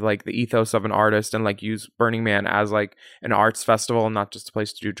like have like the ethos of an artist and like use Burning Man as like an arts festival and not just a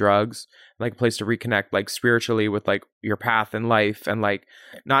place to do drugs, like a place to reconnect like spiritually with like your path in life and like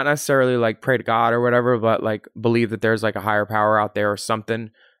not necessarily like pray to God or whatever, but like believe that there's like a higher power out there or something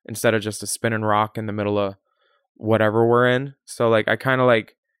instead of just a spinning rock in the middle of whatever we're in. So like I kind of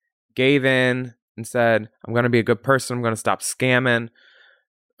like gave in and said, I'm going to be a good person. I'm going to stop scamming.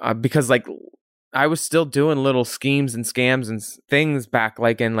 Because like I was still doing little schemes and scams and things back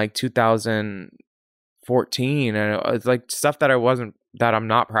like in like 2014, and it's like stuff that I'm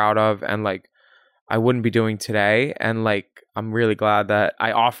not proud of and like I wouldn't be doing today. And like I'm really glad that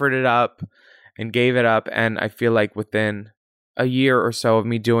I offered it up and gave it up, and I feel like within a year or so of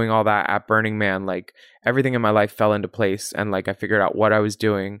me doing all that at Burning Man, like everything in my life fell into place, and like I figured out what I was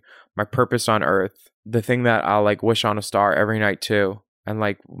doing, my purpose on earth, the thing that I'll like wish on a star every night too. And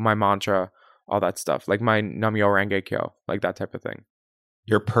like my mantra, all that stuff, like my Namyo Renge Kyo, like that type of thing.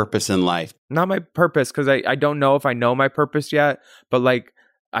 Your purpose in life. Not my purpose, because I don't know if I know my purpose yet, but like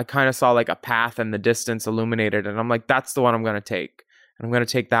I kind of saw like a path in the distance illuminated, and I'm like, that's the one I'm going to take. And I'm going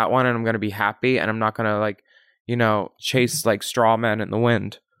to take that one, and I'm going to be happy, and I'm not going to like, chase like straw men in the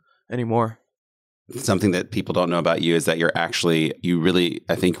wind anymore. Something that people don't know about you is that you really,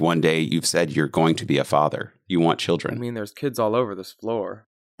 I think one day you've said you're going to be a father. You want children. I mean, there's kids all over this floor.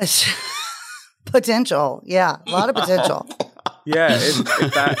 Potential. Yeah. A lot of potential. Yeah.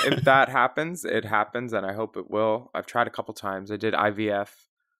 If that happens, it happens. And I hope it will. I've tried a couple times. I did IVF.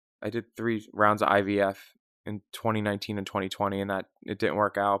 I did 3 rounds of IVF in 2019 and 2020, and that it didn't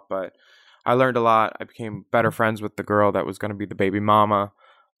work out. But I learned a lot. I became better friends with the girl that was going to be the baby mama,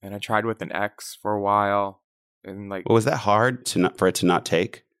 and I tried with an ex for a while. And like, Well, was that hard for it to not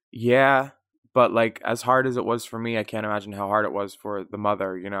take? yeah, but like as hard as it was for me, I can't imagine how hard it was for the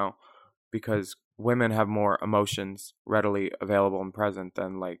mother, because women have more emotions readily available and present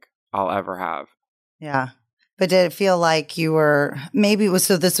than like I'll ever have. Yeah. But did it feel like you were, maybe it was,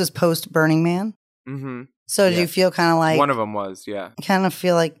 so this was post Burning Man? Mm-hmm. So did you feel kind of like, one of them was, yeah. Kind of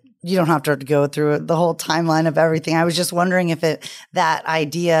feel like you don't have to go through the whole timeline of everything. I was just wondering if that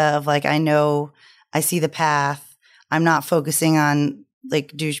idea of like, I know I see the path, I'm not focusing on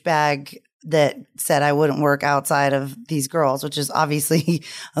like douchebag that said I wouldn't work outside of these girls, which is obviously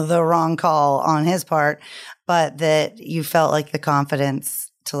the wrong call on his part, but that you felt like the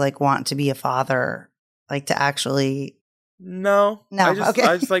confidence to like want to be a father, like to actually. No. I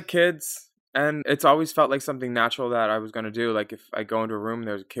just like kids. And it's always felt like something natural that I was going to do. Like if I go into a room,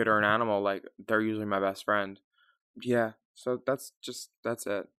 there's a kid or an animal, like they're usually my best friend. Yeah. So that's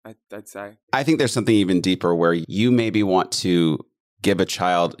it. I'd say. I think there's something even deeper where you maybe want to give a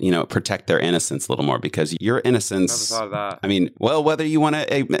child, protect their innocence a little more, because your innocence. Never thought of that. I mean, well, whether you want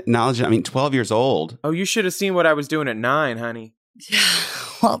to acknowledge it, 12 years old. Oh, you should have seen what I was doing at 9, honey.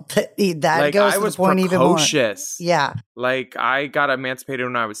 Well, that like, goes I to was the point precocious. even more. Yeah. Like I got emancipated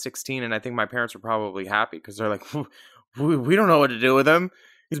when I was 16, and I think my parents were probably happy because they're like, we don't know what to do with him.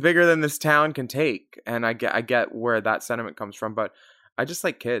 He's bigger than this town can take. And I get where that sentiment comes from, but I just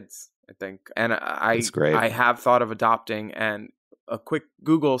like kids, I think. And That's great. I have thought of adopting, and a quick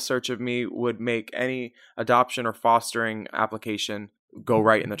Google search of me would make any adoption or fostering application go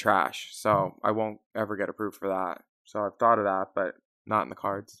right in the trash. So I won't ever get approved for that. So I've thought of that, but not in the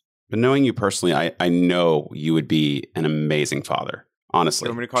cards. But knowing you personally, I know you would be an amazing father. Honestly,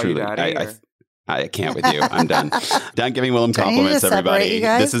 You want me to call truly. you daddy? I can't with you. I'm done. Done giving Willam compliments, everybody.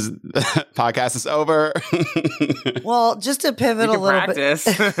 This is podcast is over. Well, just to pivot a little bit.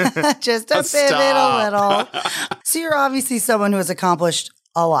 Just to pivot a little. So you're obviously someone who has accomplished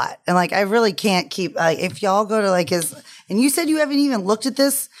a lot. And like, I really can't keep, if y'all go to like his, and you said you haven't even looked at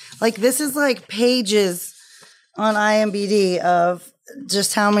this. Like, this is like pages on IMDb of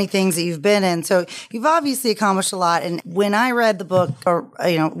just how many things that you've been in. So you've obviously accomplished a lot. And when I read the book or,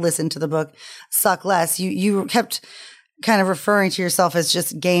 listened to the book, Suck Less, you kept kind of referring to yourself as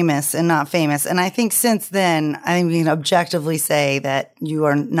just gamous and not famous. And I think since then, I think we can objectively say that you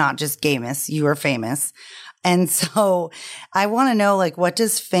are not just gamous, you are famous. And so I want to know, like, what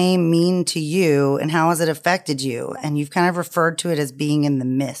does fame mean to you and how has it affected you? And you've kind of referred to it as being in the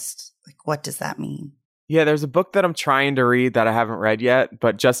mist. Like, what does that mean? Yeah, there's a book that I'm trying to read that I haven't read yet,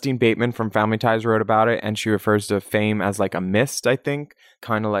 but Justine Bateman from Family Ties wrote about it, and she refers to fame as like a mist, I think,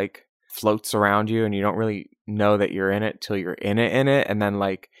 kind of like floats around you, and you don't really know that you're in it till you're in it, and then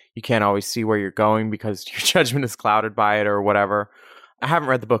like you can't always see where you're going because your judgment is clouded by it or whatever. I haven't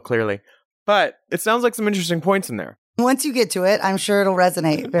read the book clearly, but it sounds like some interesting points in there. Once you get to it, I'm sure it'll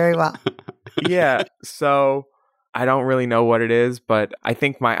resonate very well. Yeah, so I don't really know what it is, but I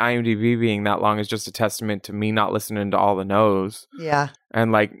think my IMDb being that long is just a testament to me not listening to all the no's. Yeah.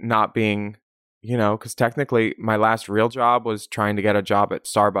 And like not being, because technically my last real job was trying to get a job at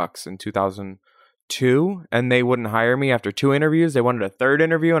Starbucks in 2002, and they wouldn't hire me after 2 interviews. They wanted a third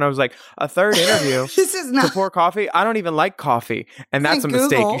interview, and I was like, a third interview? This is not. To pour coffee? I don't even like coffee. And that's a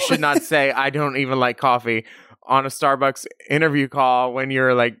mistake. You should not say, I don't even like coffee on a Starbucks interview call when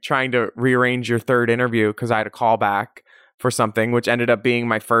you're like trying to rearrange your third interview, because I had a call back for something, which ended up being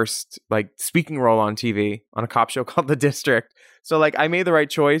my first like speaking role on TV on a cop show called The District. So like I made the right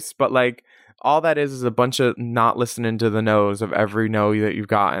choice, but like all that is a bunch of not listening to the no's of every no that you've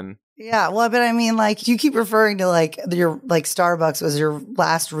gotten. Yeah, well, but I mean, like, you keep referring to like your like Starbucks was your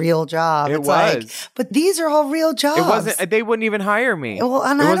last real job. It was, like, but these are all real jobs. It wasn't. They wouldn't even hire me. Well,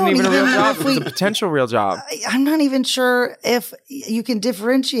 and it wasn't even a real job. It was a potential real job. I'm not even sure if you can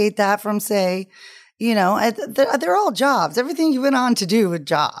differentiate that from, say, they're all jobs. Everything you went on to do with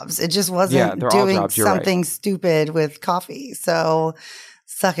jobs. It just wasn't doing something stupid with coffee. So.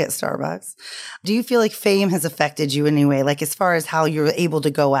 Suck it, Starbucks. Do you feel like fame has affected you in any way? Like as far as how you're able to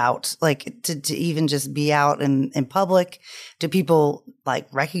go out, like to even just be out in public? Do people like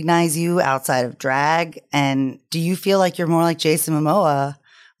recognize you outside of drag? And do you feel like you're more like Jason Momoa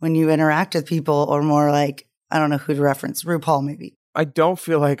when you interact with people, or more like, I don't know who to reference, RuPaul maybe? I don't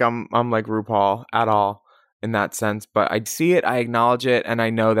feel like I'm like RuPaul at all in that sense, but I see it, I acknowledge it, and I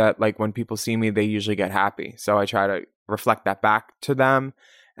know that like when people see me, they usually get happy. So I try to reflect that back to them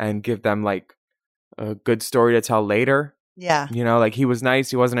and give them like a good story to tell later. Yeah. Like he was nice.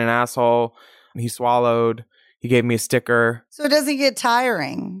 He wasn't an asshole. He swallowed. He gave me a sticker. So it doesn't get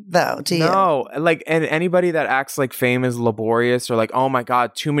tiring, though, to you? No, like, and anybody that acts like fame is laborious or like, oh my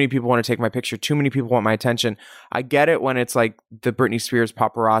God, too many people want to take my picture. Too many people want my attention. I get it when it's like the Britney Spears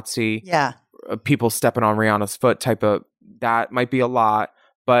paparazzi. Yeah. People stepping on Rihanna's foot type of, that might be a lot.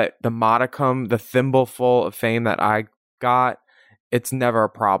 But the modicum, the thimbleful of fame that I got, it's never a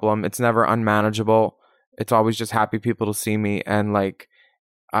problem. It's never unmanageable. It's always just happy people to see me. And like,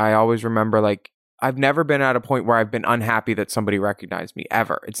 I always remember, like, I've never been at a point where I've been unhappy that somebody recognized me,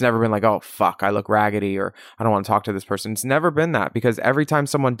 ever. It's never been like, oh, fuck, I look raggedy, or I don't want to talk to this person. It's never been that, because every time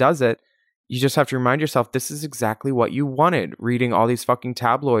someone does it, you just have to remind yourself, this is exactly what you wanted. Reading all these fucking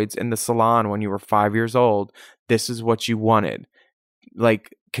tabloids in the salon when you were 5 years old, this is what you wanted.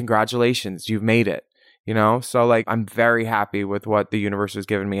 Like, congratulations, you've made it. You know? So like, I'm very happy with what the universe has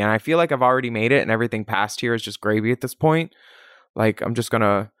given me. And I feel like I've already made it, and everything past here is just gravy at this point. Like, I'm just going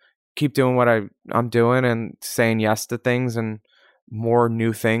to keep doing what I'm doing and saying yes to things and more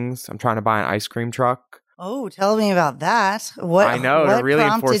new things. I'm trying to buy an ice cream truck. Oh, tell me about that. What I know, what to really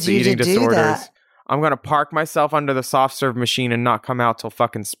prompted enforce the you eating to do disorders. that? I'm going to park myself under the soft serve machine and not come out till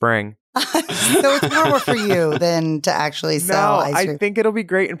fucking spring. So it's more for you than to actually sell ice cream. I think it'll be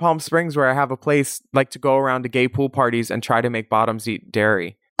great in Palm Springs, where I have a place like to go around to gay pool parties and try to make bottoms eat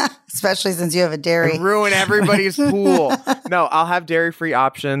dairy. Especially since you have a dairy. And ruin everybody's pool. No, I'll have dairy-free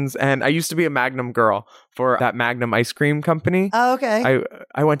options. And I used to be a Magnum girl for that Magnum ice cream company. Oh, okay.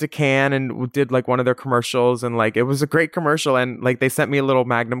 I went to Cannes and did like one of their commercials, and like it was a great commercial, and like they sent me a little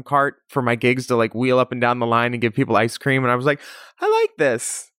Magnum cart for my gigs to like wheel up and down the line and give people ice cream, and I was like, I like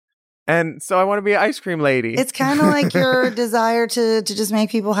this. And so I want to be an ice cream lady. It's kind of like your desire to just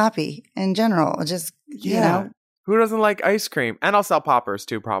make people happy in general. Just, you know. Who doesn't like ice cream? And I'll sell poppers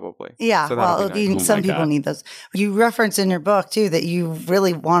too, probably. Yeah, so well, nice. Some people need those. You referenced in your book too that you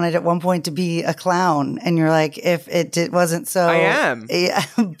really wanted at one point to be a clown, and you're like, if it wasn't so, I am. Yeah,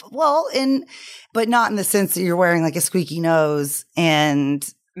 well, but not in the sense that you're wearing like a squeaky nose and.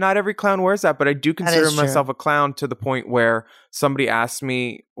 Not every clown wears that, but I do consider myself true. a clown, to the point where somebody asked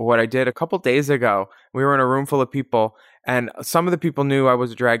me what I did a couple days ago. We were in a room full of people, and some of the people knew I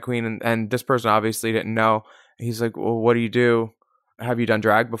was a drag queen, and this person obviously didn't know. He's like, well, what do you do? Have you done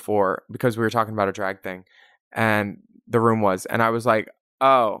drag before? Because we were talking about a drag thing. And the room was. And I was like,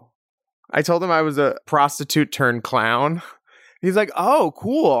 oh. I told him I was a prostitute turned clown. He's like, oh,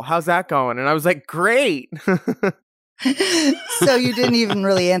 cool. How's that going? And I was like, great. So you didn't even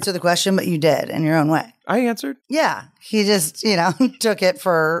really answer the question, but you did in your own way. I answered. Yeah. He just, took it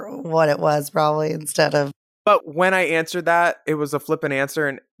for what it was probably instead of. But when I answered that, it was a flippant answer,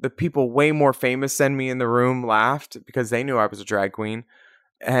 and the people way more famous than me in the room laughed because they knew I was a drag queen.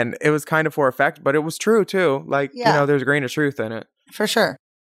 And it was kind of for effect, but it was true too. Like, there's a grain of truth in it. For sure.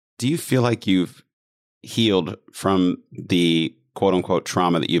 Do you feel like you've healed from the quote unquote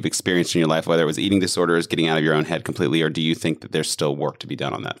trauma that you've experienced in your life, whether it was eating disorders, getting out of your own head completely, or do you think that there's still work to be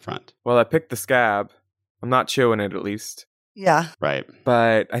done on that front? Well, I picked the scab. I'm not chewing it, at least. Yeah. Right.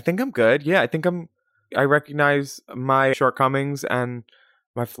 But I think I'm good. Yeah, I recognize my shortcomings and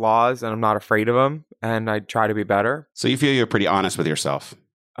my flaws, and I'm not afraid of them, and I try to be better. So you feel you're pretty honest with yourself?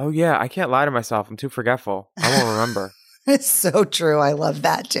 Oh, yeah. I can't lie to myself. I'm too forgetful. I won't remember. It's so true. I love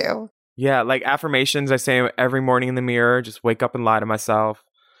that too. Yeah, like affirmations I say every morning in the mirror. Just wake up and lie to myself,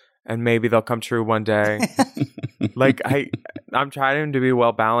 and maybe they'll come true one day. Like I'm trying to be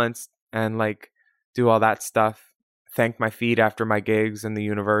well balanced and like do all that stuff. Thank my feet after my gigs and the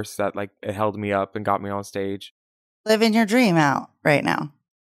universe that like it held me up and got me on stage. Living your dream out right now.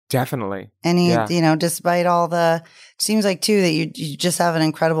 Definitely. And despite all it seems like too that you just have an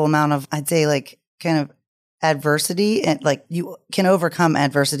incredible amount of, I'd say, like kind of adversity, and like you can overcome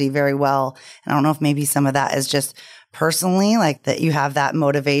adversity very well. And I don't know if maybe some of that is just personally like that you have that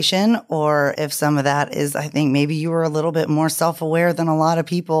motivation, or if some of that is, I think maybe you were a little bit more self-aware than a lot of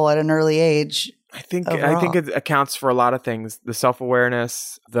people at an early age. I think it accounts for a lot of things. The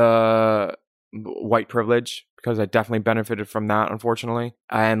self-awareness, the white privilege, because I definitely benefited from that, unfortunately,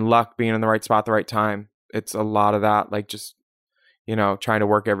 and luck, being in the right spot at the right time. It's a lot of that, like just, trying to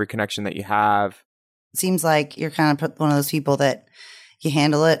work every connection that you have. It seems like you're kind of one of those people that you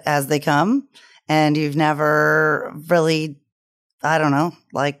handle it as they come, and you've never really, I don't know,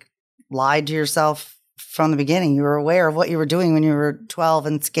 like lied to yourself from the beginning. You were aware of what you were doing when you were 12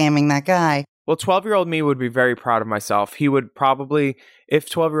 and scamming that guy. Well, 12-year-old me would be very proud of myself. He would probably, if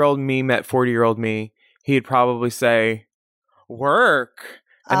 12-year-old me met 40-year-old me, he'd probably say, work.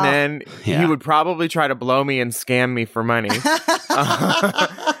 And then he would probably try to blow me and scam me for money.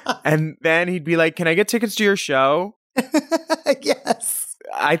 And then he'd be like, can I get tickets to your show? Yes.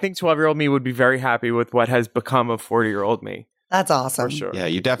 I think 12-year-old me would be very happy with what has become of 40-year-old me. That's awesome. For sure. Yeah,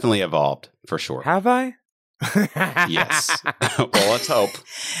 you definitely evolved, for sure. Have I? Yes. Well, let's hope.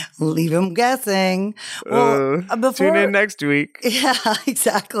 Leave them guessing. Well, tune in next week. Yeah,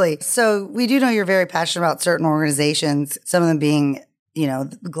 exactly. So we do know you're very passionate about certain organizations, some of them being,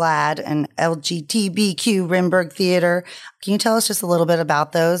 GLAD and LGBTQ Rimberg Theater. Can you tell us just a little bit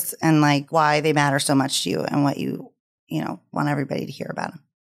about those and like why they matter so much to you and what you want everybody to hear about them?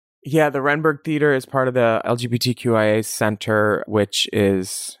 Yeah, the Renberg Theater is part of the LGBTQIA Center, which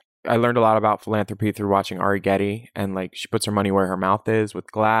is... I learned a lot about philanthropy through watching Ari Getty, and like she puts her money where her mouth is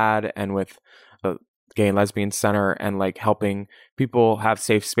with GLAD and with the Gay and Lesbian Center, and like helping people have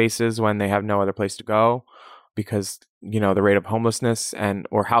safe spaces when they have no other place to go, because the rate of homelessness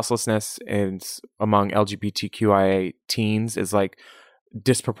or houselessness among LGBTQIA teens is like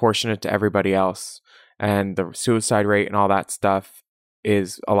disproportionate to everybody else, and the suicide rate and all that stuff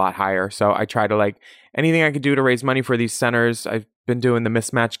is a lot higher. So I try to like anything I could do to raise money for these centers. I've been doing the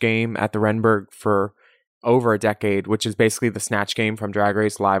mismatch game at the Renberg for over a decade, which is basically the Snatch Game from Drag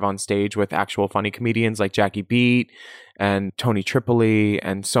Race live on stage with actual funny comedians like Jackie Beat and Tony Tripoli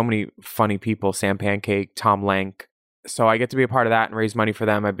and so many funny people, Sam Pancake, Tom Lenk. So I get to be a part of that and raise money for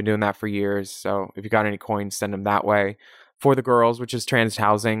them. I've been doing that for years. So if you got any coins, send them that way. For the Girls, which is trans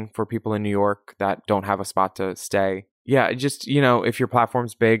housing for people in New York that don't have a spot to stay. Yeah, just, if your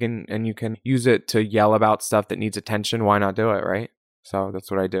platform's big and you can use it to yell about stuff that needs attention, why not do it, right? So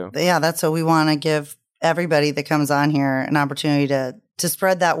that's what I do. Yeah, that's what we want to give everybody that comes on here an opportunity to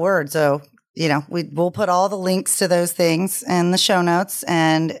spread that word. So, we'll put all the links to those things in the show notes.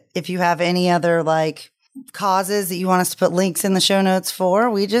 And if you have any other like causes that you want us to put links in the show notes for,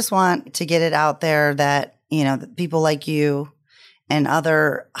 we just want to get it out there that, that people like you and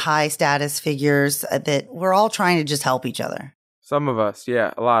other high status figures that we're all trying to just help each other. Some of us,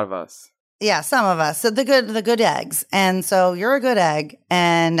 yeah, a lot of us. Yeah, some of us. So the good eggs. And so you're a good egg.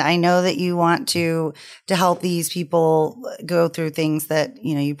 And I know that you want to help these people go through things that,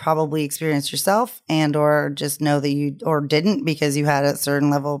 you probably experienced yourself and or just know that you or didn't because you had a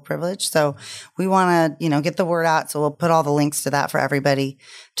certain level of privilege. So we want to, get the word out. So we'll put all the links to that for everybody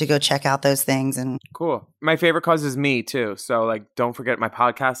to go check out those things. And cool. My favorite cause is me too. So like, don't forget my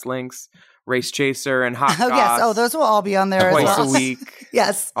podcast links. Race Chaser and Hot Goss. Yes. Oh, those will all be on there twice as well. a week.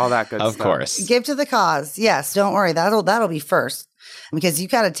 Yes. All that good stuff. Of course. Give to the cause. Yes. Don't worry. That'll be first because you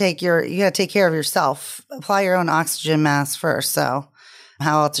got to take care of yourself. Apply your own oxygen mask first. So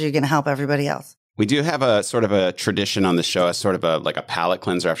how else are you going to help everybody else? We do have a sort of a tradition on the show, a sort of a palate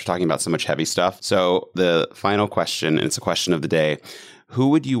cleanser after talking about so much heavy stuff. So the final question, and it's a question of the day. Who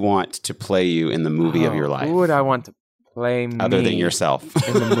would you want to play you in the movie of your life? Who would I want to play me other than yourself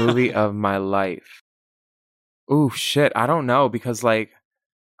in the movie of my life? Ooh, shit. I don't know because like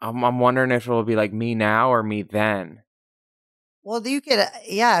I'm wondering if it'll be like me now or me then. Well, you could,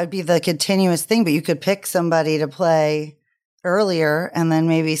 it'd be the continuous thing, but you could pick somebody to play earlier and then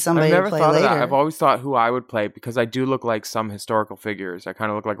maybe somebody I've never to play thought later. of that. I've always thought who I would play because I do look like some historical figures. I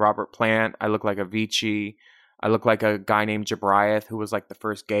kind of look like Robert Plant. I look like Avicii. I look like a guy named Jabriath who was like the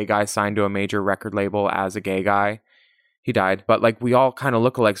first gay guy signed to a major record label as a gay guy. He died, but like we all kind of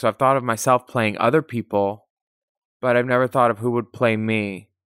look alike. So I've thought of myself playing other people, but I've never thought of who would play me.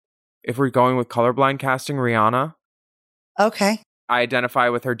 If we're going with colorblind casting, Rihanna. Okay. I identify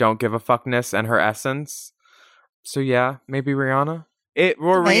with her don't give a fuckness and her essence. So yeah, maybe Rihanna. Amazing.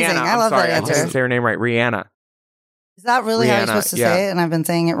 Rihanna. I love that I answer. didn't say her name right. Rihanna. Is that really how you're Rihanna, supposed to yeah. say it? And I've been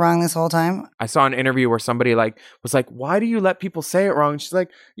saying it wrong this whole time. I saw an interview where somebody was like, why do you let people say it wrong? She's like,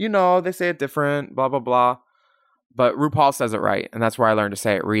 they say it different, blah, blah, blah. But RuPaul says it right, and that's where I learned to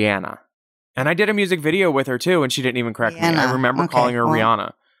say it, Rihanna. And I did a music video with her, too, and she didn't even correct me. I remember calling her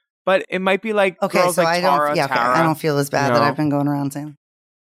Rihanna. But it might be like girls so like Tara, Tara. I don't feel as bad that I've been going around saying.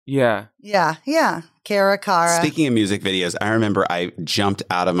 Yeah. Yeah. Cara. Speaking of music videos, I remember I jumped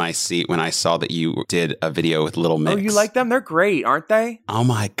out of my seat when I saw that you did a video with Little Mix. Oh, you like them? They're great, aren't they? Oh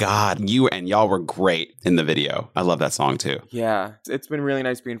my God. Y'all were great in the video. I love that song, too. Yeah. It's been really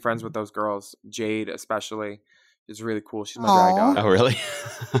nice being friends with those girls. Jade, especially. Is really cool. She's my drag daughter. Oh, really?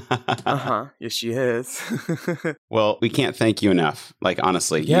 Uh-huh. Yes, she is. Well, we can't thank you enough. Like,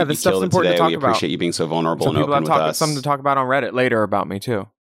 honestly, yeah, this stuff's important to talk We about. appreciate you being so vulnerable so and open with us. People have something to talk about on Reddit later about me, too.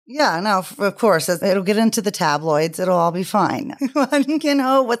 Yeah, no, of course. It'll get into the tabloids. It'll all be fine. One can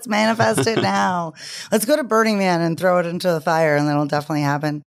hope what's manifested now. Let's go to Burning Man and throw it into the fire, and then it'll definitely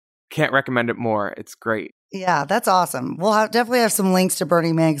happen. Can't recommend it more. It's great. Yeah, that's awesome. We'll definitely have some links to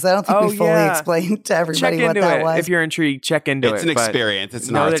Burning Man because I don't think we fully explained to everybody what that was. If you're intrigued, check into it. It's an experience. It's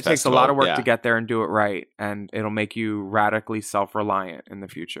an arts festival. It takes a lot of work to get there and do it right, and it'll make you radically self-reliant in the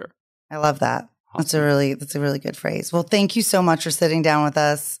future. I love that. Awesome. That's a really good phrase. Well, thank you so much for sitting down with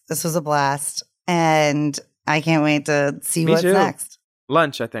us. This was a blast, and I can't wait to see what's next.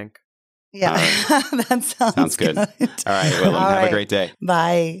 Lunch, I think. Yeah, that sounds good. All right, Willam, have a great day.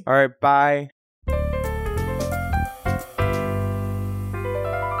 Bye. All right, bye.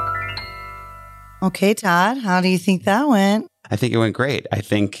 Okay, Todd, how do you think that went? I think it went great. I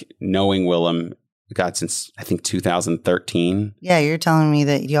think knowing Willam got since, I think, 2013. Yeah, you're telling me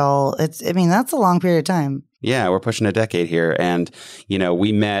that that's a long period of time. Yeah, we're pushing a decade here. And,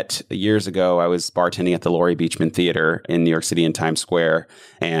 we met years ago. I was bartending at the Laurie Beachman Theater in New York City in Times Square.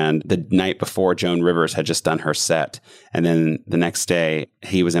 And the night before, Joan Rivers had just done her set. And then the next day,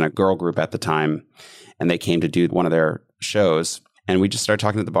 he was in a girl group at the time, and they came to do one of their shows. And we just started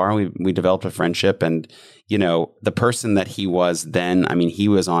talking at the bar, and we developed a friendship. And, the person that he was then, he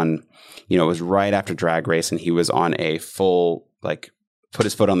was on, it was right after Drag Race, and he was on a full, put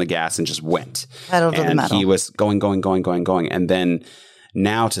his foot on the gas and just went. Pedal to the metal. He was going. And then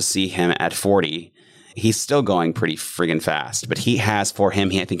now to see him at 40, he's still going pretty friggin' fast. But he has, for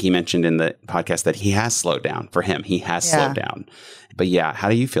him, I think he mentioned in the podcast that he has slowed down. For him, he has slowed down. But yeah, how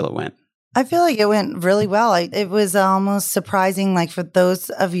do you feel it went? I feel like it went really well. It was almost surprising. For those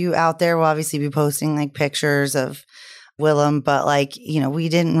of you out there, we'll obviously be posting pictures of Willam, but we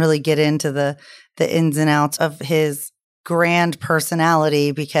didn't really get into the ins and outs of his grand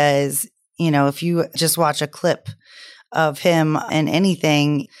personality because, if you just watch a clip of him in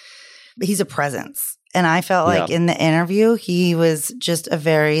anything, he's a presence. And I felt like in the interview, he was just a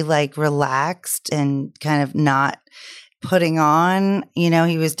very relaxed and kind of not putting on,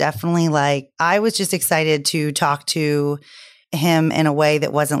 he was definitely I was just excited to talk to him in a way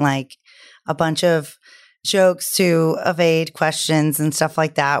that wasn't a bunch of jokes to evade questions and stuff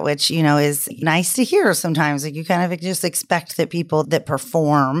like that, which, is nice to hear sometimes. You kind of just expect that people that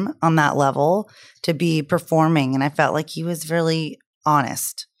perform on that level to be performing. And I felt like he was really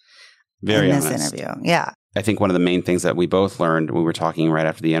honest in this interview. Yeah. I think one of the main things that we both learned when we were talking right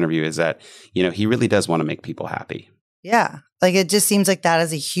after the interview is that, he really does want to make people happy. Yeah. It just seems like that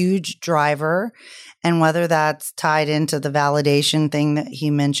is a huge driver. And whether that's tied into the validation thing that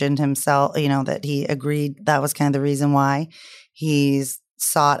he mentioned himself, that he agreed that was kind of the reason why he's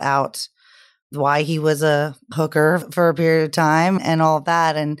sought out, why he was a hooker for a period of time and all of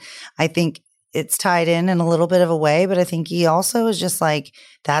that. And I think it's tied in a little bit of a way, but I think he also is just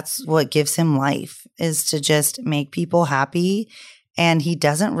that's what gives him life, is to just make people happy. And he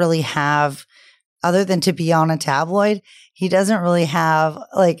doesn't really have, other than to be on a tabloid, he doesn't really have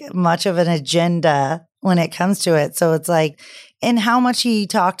much of an agenda when it comes to it. So it's and how much he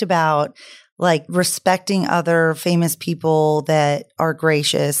talked about respecting other famous people that are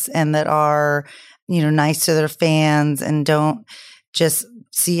gracious and that are, nice to their fans and don't just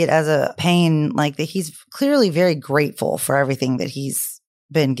see it as a pain. That he's clearly very grateful for everything that he's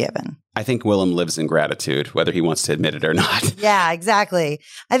been given. I think Willam lives in gratitude, whether he wants to admit it or not. Yeah, exactly.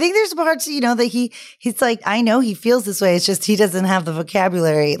 I think there's parts, that he's I know he feels this way. It's just he doesn't have the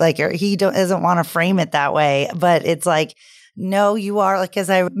vocabulary, or he doesn't want to frame it that way. But it's no, you are, as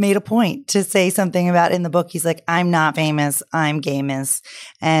I made a point to say something about in the book, he's I'm not famous, I'm gamous.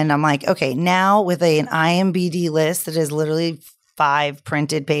 And I'm okay, now with an IMBD list that is literally 5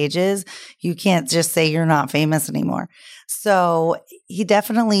 printed pages, you can't just say you're not famous anymore. So he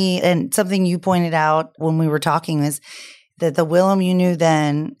definitely, and something you pointed out when we were talking is that the Willam you knew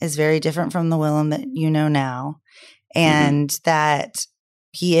then is very different from the Willam that you know now. And that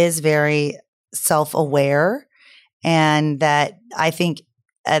he is very self-aware. And that I think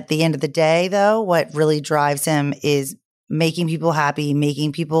at the end of the day, though, what really drives him is making people happy,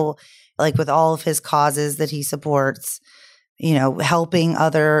 making people, with all of his causes that he supports, helping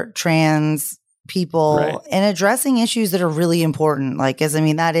other trans people and addressing issues that are really important.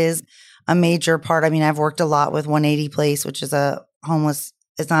 That is a major part. I've worked a lot with 180 Place, which is a homeless,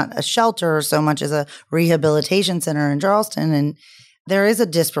 it's not a shelter so much as a rehabilitation center in Charleston. And there is a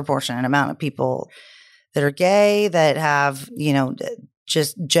disproportionate amount of people that are gay that have,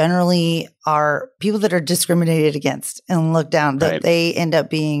 just generally are people that are discriminated against and looked down, that they end up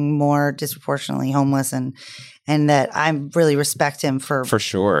being more disproportionately homeless. And that I really respect him for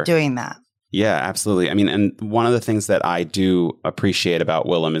sure doing that. Yeah, absolutely. I mean, and one of the things that I do appreciate about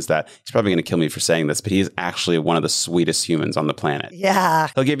Willam is that he's probably going to kill me for saying this, but he's actually one of the sweetest humans on the planet. Yeah.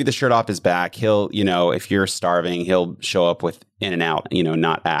 He'll give you the shirt off his back. He'll, if you're starving, he'll show up with in and out,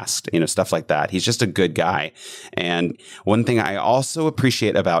 not asked, stuff like that. He's just a good guy. And one thing I also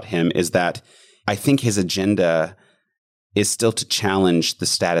appreciate about him is that I think his agenda is still to challenge the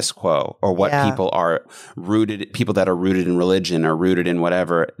status quo or what people that are rooted in religion or rooted in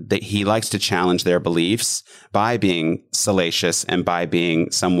whatever. That he likes to challenge their beliefs by being salacious and by being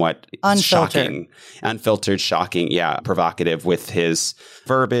somewhat unfiltered, shocking, provocative with his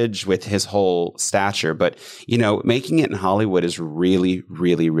verbiage, with his whole stature. But, making it in Hollywood is really,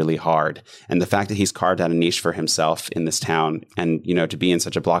 really, really hard. And the fact that he's carved out a niche for himself in this town and, to be in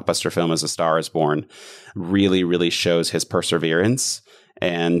such a blockbuster film as A Star is Born really, really shows his perseverance.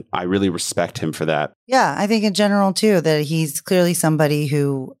 And I really respect him for that. Yeah, I think in general, too, that he's clearly somebody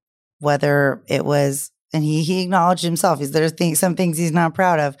who, whether it was, and he acknowledged himself, there's some things he's not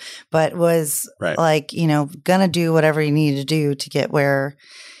proud of, but was gonna do whatever he needed to do to get where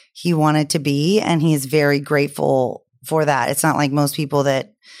he wanted to be. And he is very grateful for that. It's not like most people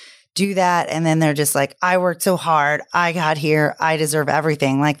that do that and then they're just like, I worked so hard, I got here, I deserve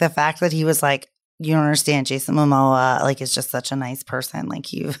everything. Like the fact that he was like, you don't understand, Jason Momoa, is just such a nice person. Like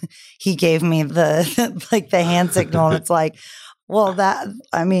he gave me the the hand signal and it's like, well,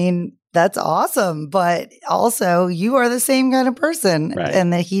 that's awesome. But also you are the same kind of person. Right.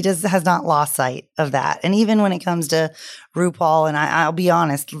 And that he has not lost sight of that. And even when it comes to RuPaul, and I'll be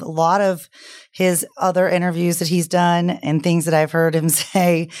honest, a lot of his other interviews that he's done and things that I've heard him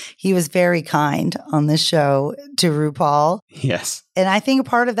say, he was very kind on this show to RuPaul. Yes. And I think a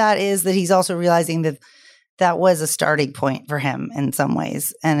part of that is that he's also realizing that was a starting point for him in some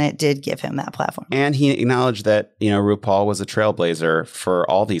ways. And it did give him that platform. And he acknowledged that, RuPaul was a trailblazer for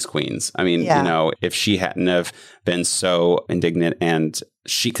all these queens. I mean, if she hadn't have been so indignant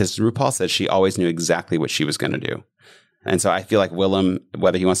because RuPaul said she always knew exactly what she was going to do. And so I feel like Willam,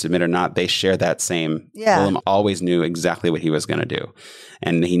 whether he wants to admit or not, they share that same. Yeah. Willam always knew exactly what he was going to do.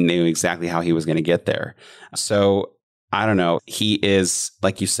 And he knew exactly how he was going to get there. So I don't know. He is,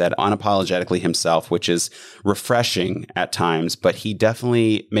 like you said, unapologetically himself, which is refreshing at times, but he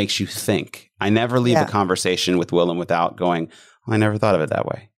definitely makes you think. I never leave a conversation with Willam without going, I never thought of it that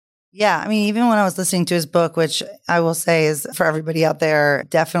way. Yeah. I mean, even when I was listening to his book, which I will say is for everybody out there,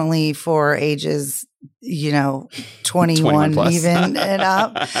 definitely for ages, 21 even and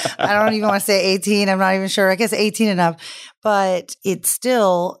up. I don't even want to say 18. I'm not even sure. I guess 18 and up. But it's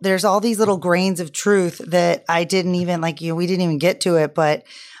still, there's all these little grains of truth that I didn't even we didn't even get to it, but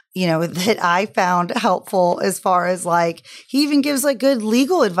that I found helpful as far as he even gives good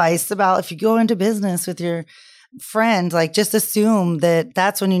legal advice about if you go into business with your friend, just assume that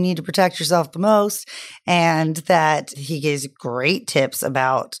that's when you need to protect yourself the most. And that he gives great tips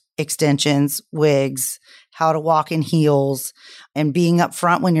about extensions, wigs, how to walk in heels and being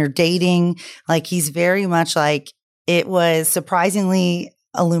upfront when you're dating. He's very much it was surprisingly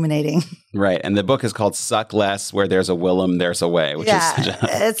illuminating. Right. And the book is called Suck Less, Where There's a Willam, There's a Way, which is such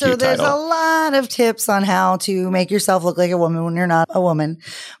a so cute there's title. a lot of tips on how to make yourself look like a woman when you're not a woman.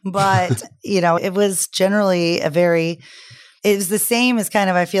 But, it was generally it was the same as kind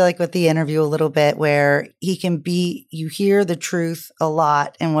of, I feel like with the interview a little bit where you hear the truth a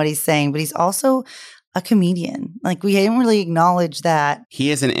lot in what he's saying, but he's also a comedian. We didn't really acknowledge that.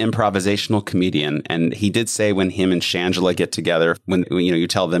 He is an improvisational comedian. And he did say when him and Shangela get together, when you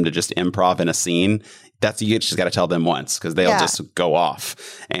tell them to just improv in a scene, you just got to tell them once because they'll just go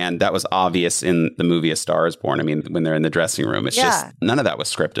off. And that was obvious in the movie A Star is Born. I mean, when they're in the dressing room, it's just none of that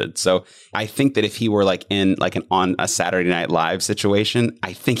was scripted. So I think that if he were on a Saturday Night Live situation,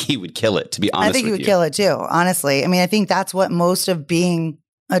 I think he would kill it, to be honest with you. I think he would kill it too, honestly. I mean, I think that's what most of being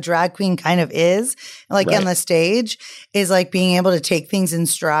a drag queen kind of is right. On the stage is being able to take things in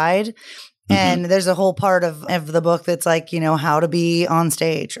stride. Mm-hmm. And there's a whole part of the book that's how to be on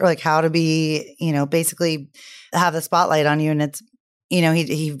stage or how to be, basically have the spotlight on you. And it's,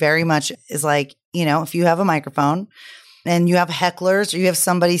 he very much is if you have a microphone and you have hecklers or you have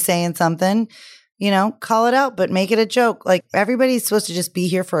somebody saying something, call it out, but make it a joke. Everybody's supposed to just be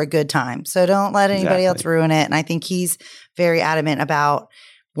here for a good time. So don't let anybody else ruin it. And I think he's very adamant about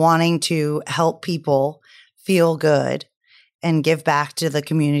wanting to help people feel good and give back to the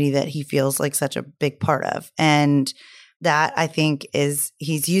community that he feels like such a big part of. And that I think is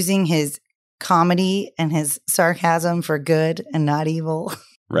he's using his comedy and his sarcasm for good and not evil.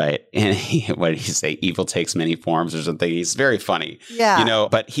 Right. And what did he say? Evil takes many forms or something. He's very funny. Yeah. You know,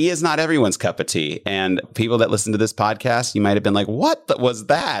 but he is not everyone's cup of tea. And people that listen to this podcast, you might have been like, what was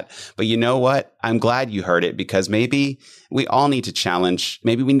that? But you know what? I'm glad you heard it, because maybe we all need to challenge.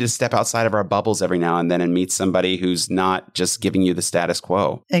 Maybe we need to step outside of our bubbles every now and then and meet somebody who's not just giving you the status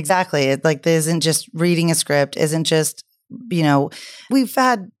quo. Exactly. It like, this isn't just reading a script, isn't just, you know, we've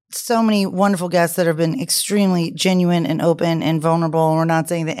had so many wonderful guests that have been extremely genuine and open and vulnerable. And we're not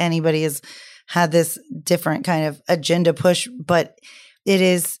saying that anybody has had this different kind of agenda push, but it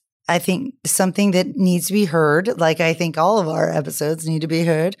is, I think, something that needs to be heard. Like I think all of our episodes need to be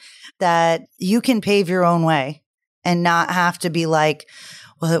heard, that you can pave your own way and not have to be like,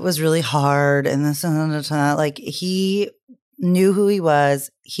 well, it was really hard. And this and that. Like he knew who he was.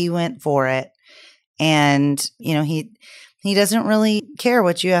 He went for it. And, you know, he doesn't really care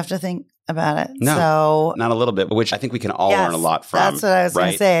what you have to think about it. No, so, not a little bit, which I think we can all learn a lot from. That's what I was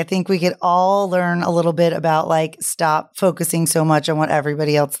going to say. I think we could all learn a little bit about like, stop focusing so much on what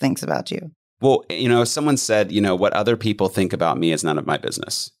everybody else thinks about you. Well, you know, someone said, you know, what other people think about me is none of my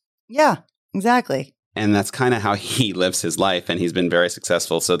business. Yeah, exactly. And that's kind of how he lives his life. And he's been very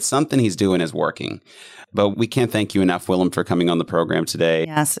successful. So something he's doing is working. But we can't thank you enough, Willam, for coming on the program today.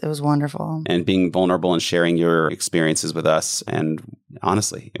 Yes, it was wonderful. And being vulnerable and sharing your experiences with us. And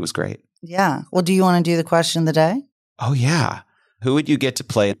honestly, it was great. Yeah. Well, do you want to do the question of the day? Oh, yeah. Who would you get to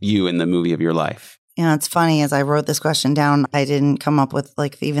play you in the movie of your life? You know, it's funny, as I wrote this question down, I didn't come up with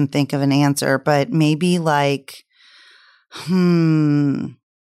like even think of an answer, but maybe like,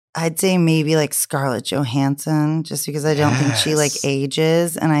 I'd say maybe like Scarlett Johansson, just because I don't think she like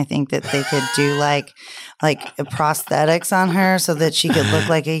ages. And I think that they could do like prosthetics on her so that she could look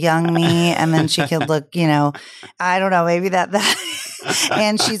like a young me. And then she could look, you know, I don't know, maybe that.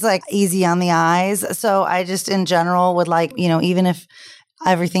 And she's like easy on the eyes. So I just in general would like, you know, even if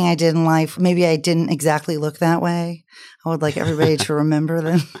everything I did in life, maybe I didn't exactly look that way, I would like everybody to remember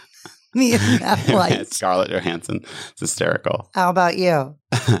them. Me in that light. Scarlett Johansson. It's hysterical. How about you?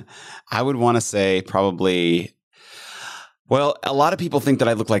 I would want to say probably, well, a lot of people think that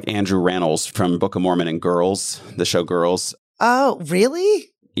I look like Andrew Rannells from Book of Mormon and Girls, the show Girls. Oh, really?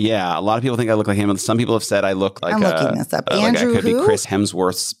 Yeah, a lot of people think I look like him. Some people have said I look like I'm looking this up. Andrew like I could who? be Chris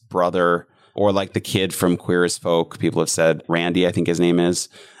Hemsworth's brother, or like the kid from Queer as Folk. People have said Randy, I think his name is,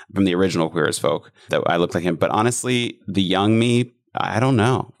 from the original Queer as Folk, that I look like him. But honestly, the young me, I don't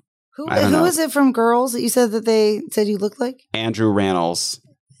know. Who is it from Girls that you said that they said you look like? Andrew Rannells.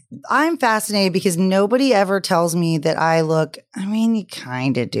 I'm fascinated because nobody ever tells me that I look, I mean, you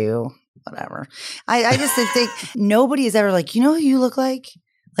kind of do, whatever. I just think nobody is ever like, you know who you look like?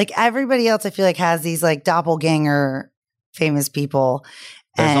 Like everybody else, I feel like has these like doppelganger famous people.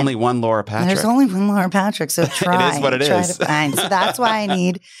 There's only one Laura Patrick. There's only one Laura Patrick. So try. It is what it try is. To find. So that's why I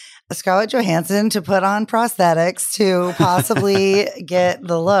need Scarlett Johansson to put on prosthetics to possibly get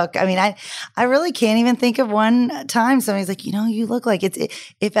the look. I mean, I really can't even think of one time somebody's like, you know, you look like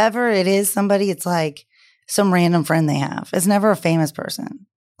if ever it is somebody, it's like some random friend they have. It's never a famous person.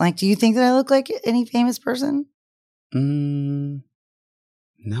 Like, do you think that I look like any famous person? No.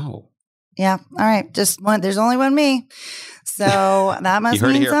 Yeah. All right. Just one. There's only one me. So that must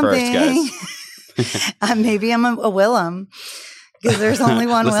mean something. First, guys. Maybe I'm a Willam. Because there's only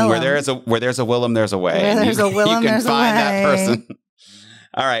one Listen, Willam. Where there's a Willam, there's a way. Where there's a Willam, there's a way. You can find that person.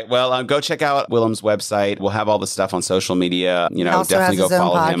 All right. Well, go check out Willam's website. We'll have all the stuff on social media. You know, definitely go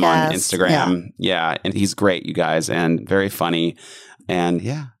follow him on Instagram. Yeah. And he's great, you guys, and very funny. And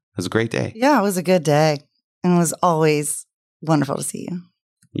yeah, it was a great day. Yeah, it was a good day. And it was always wonderful to see you.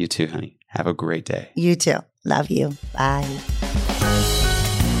 You too, honey. Have a great day. You too. Love you. Bye.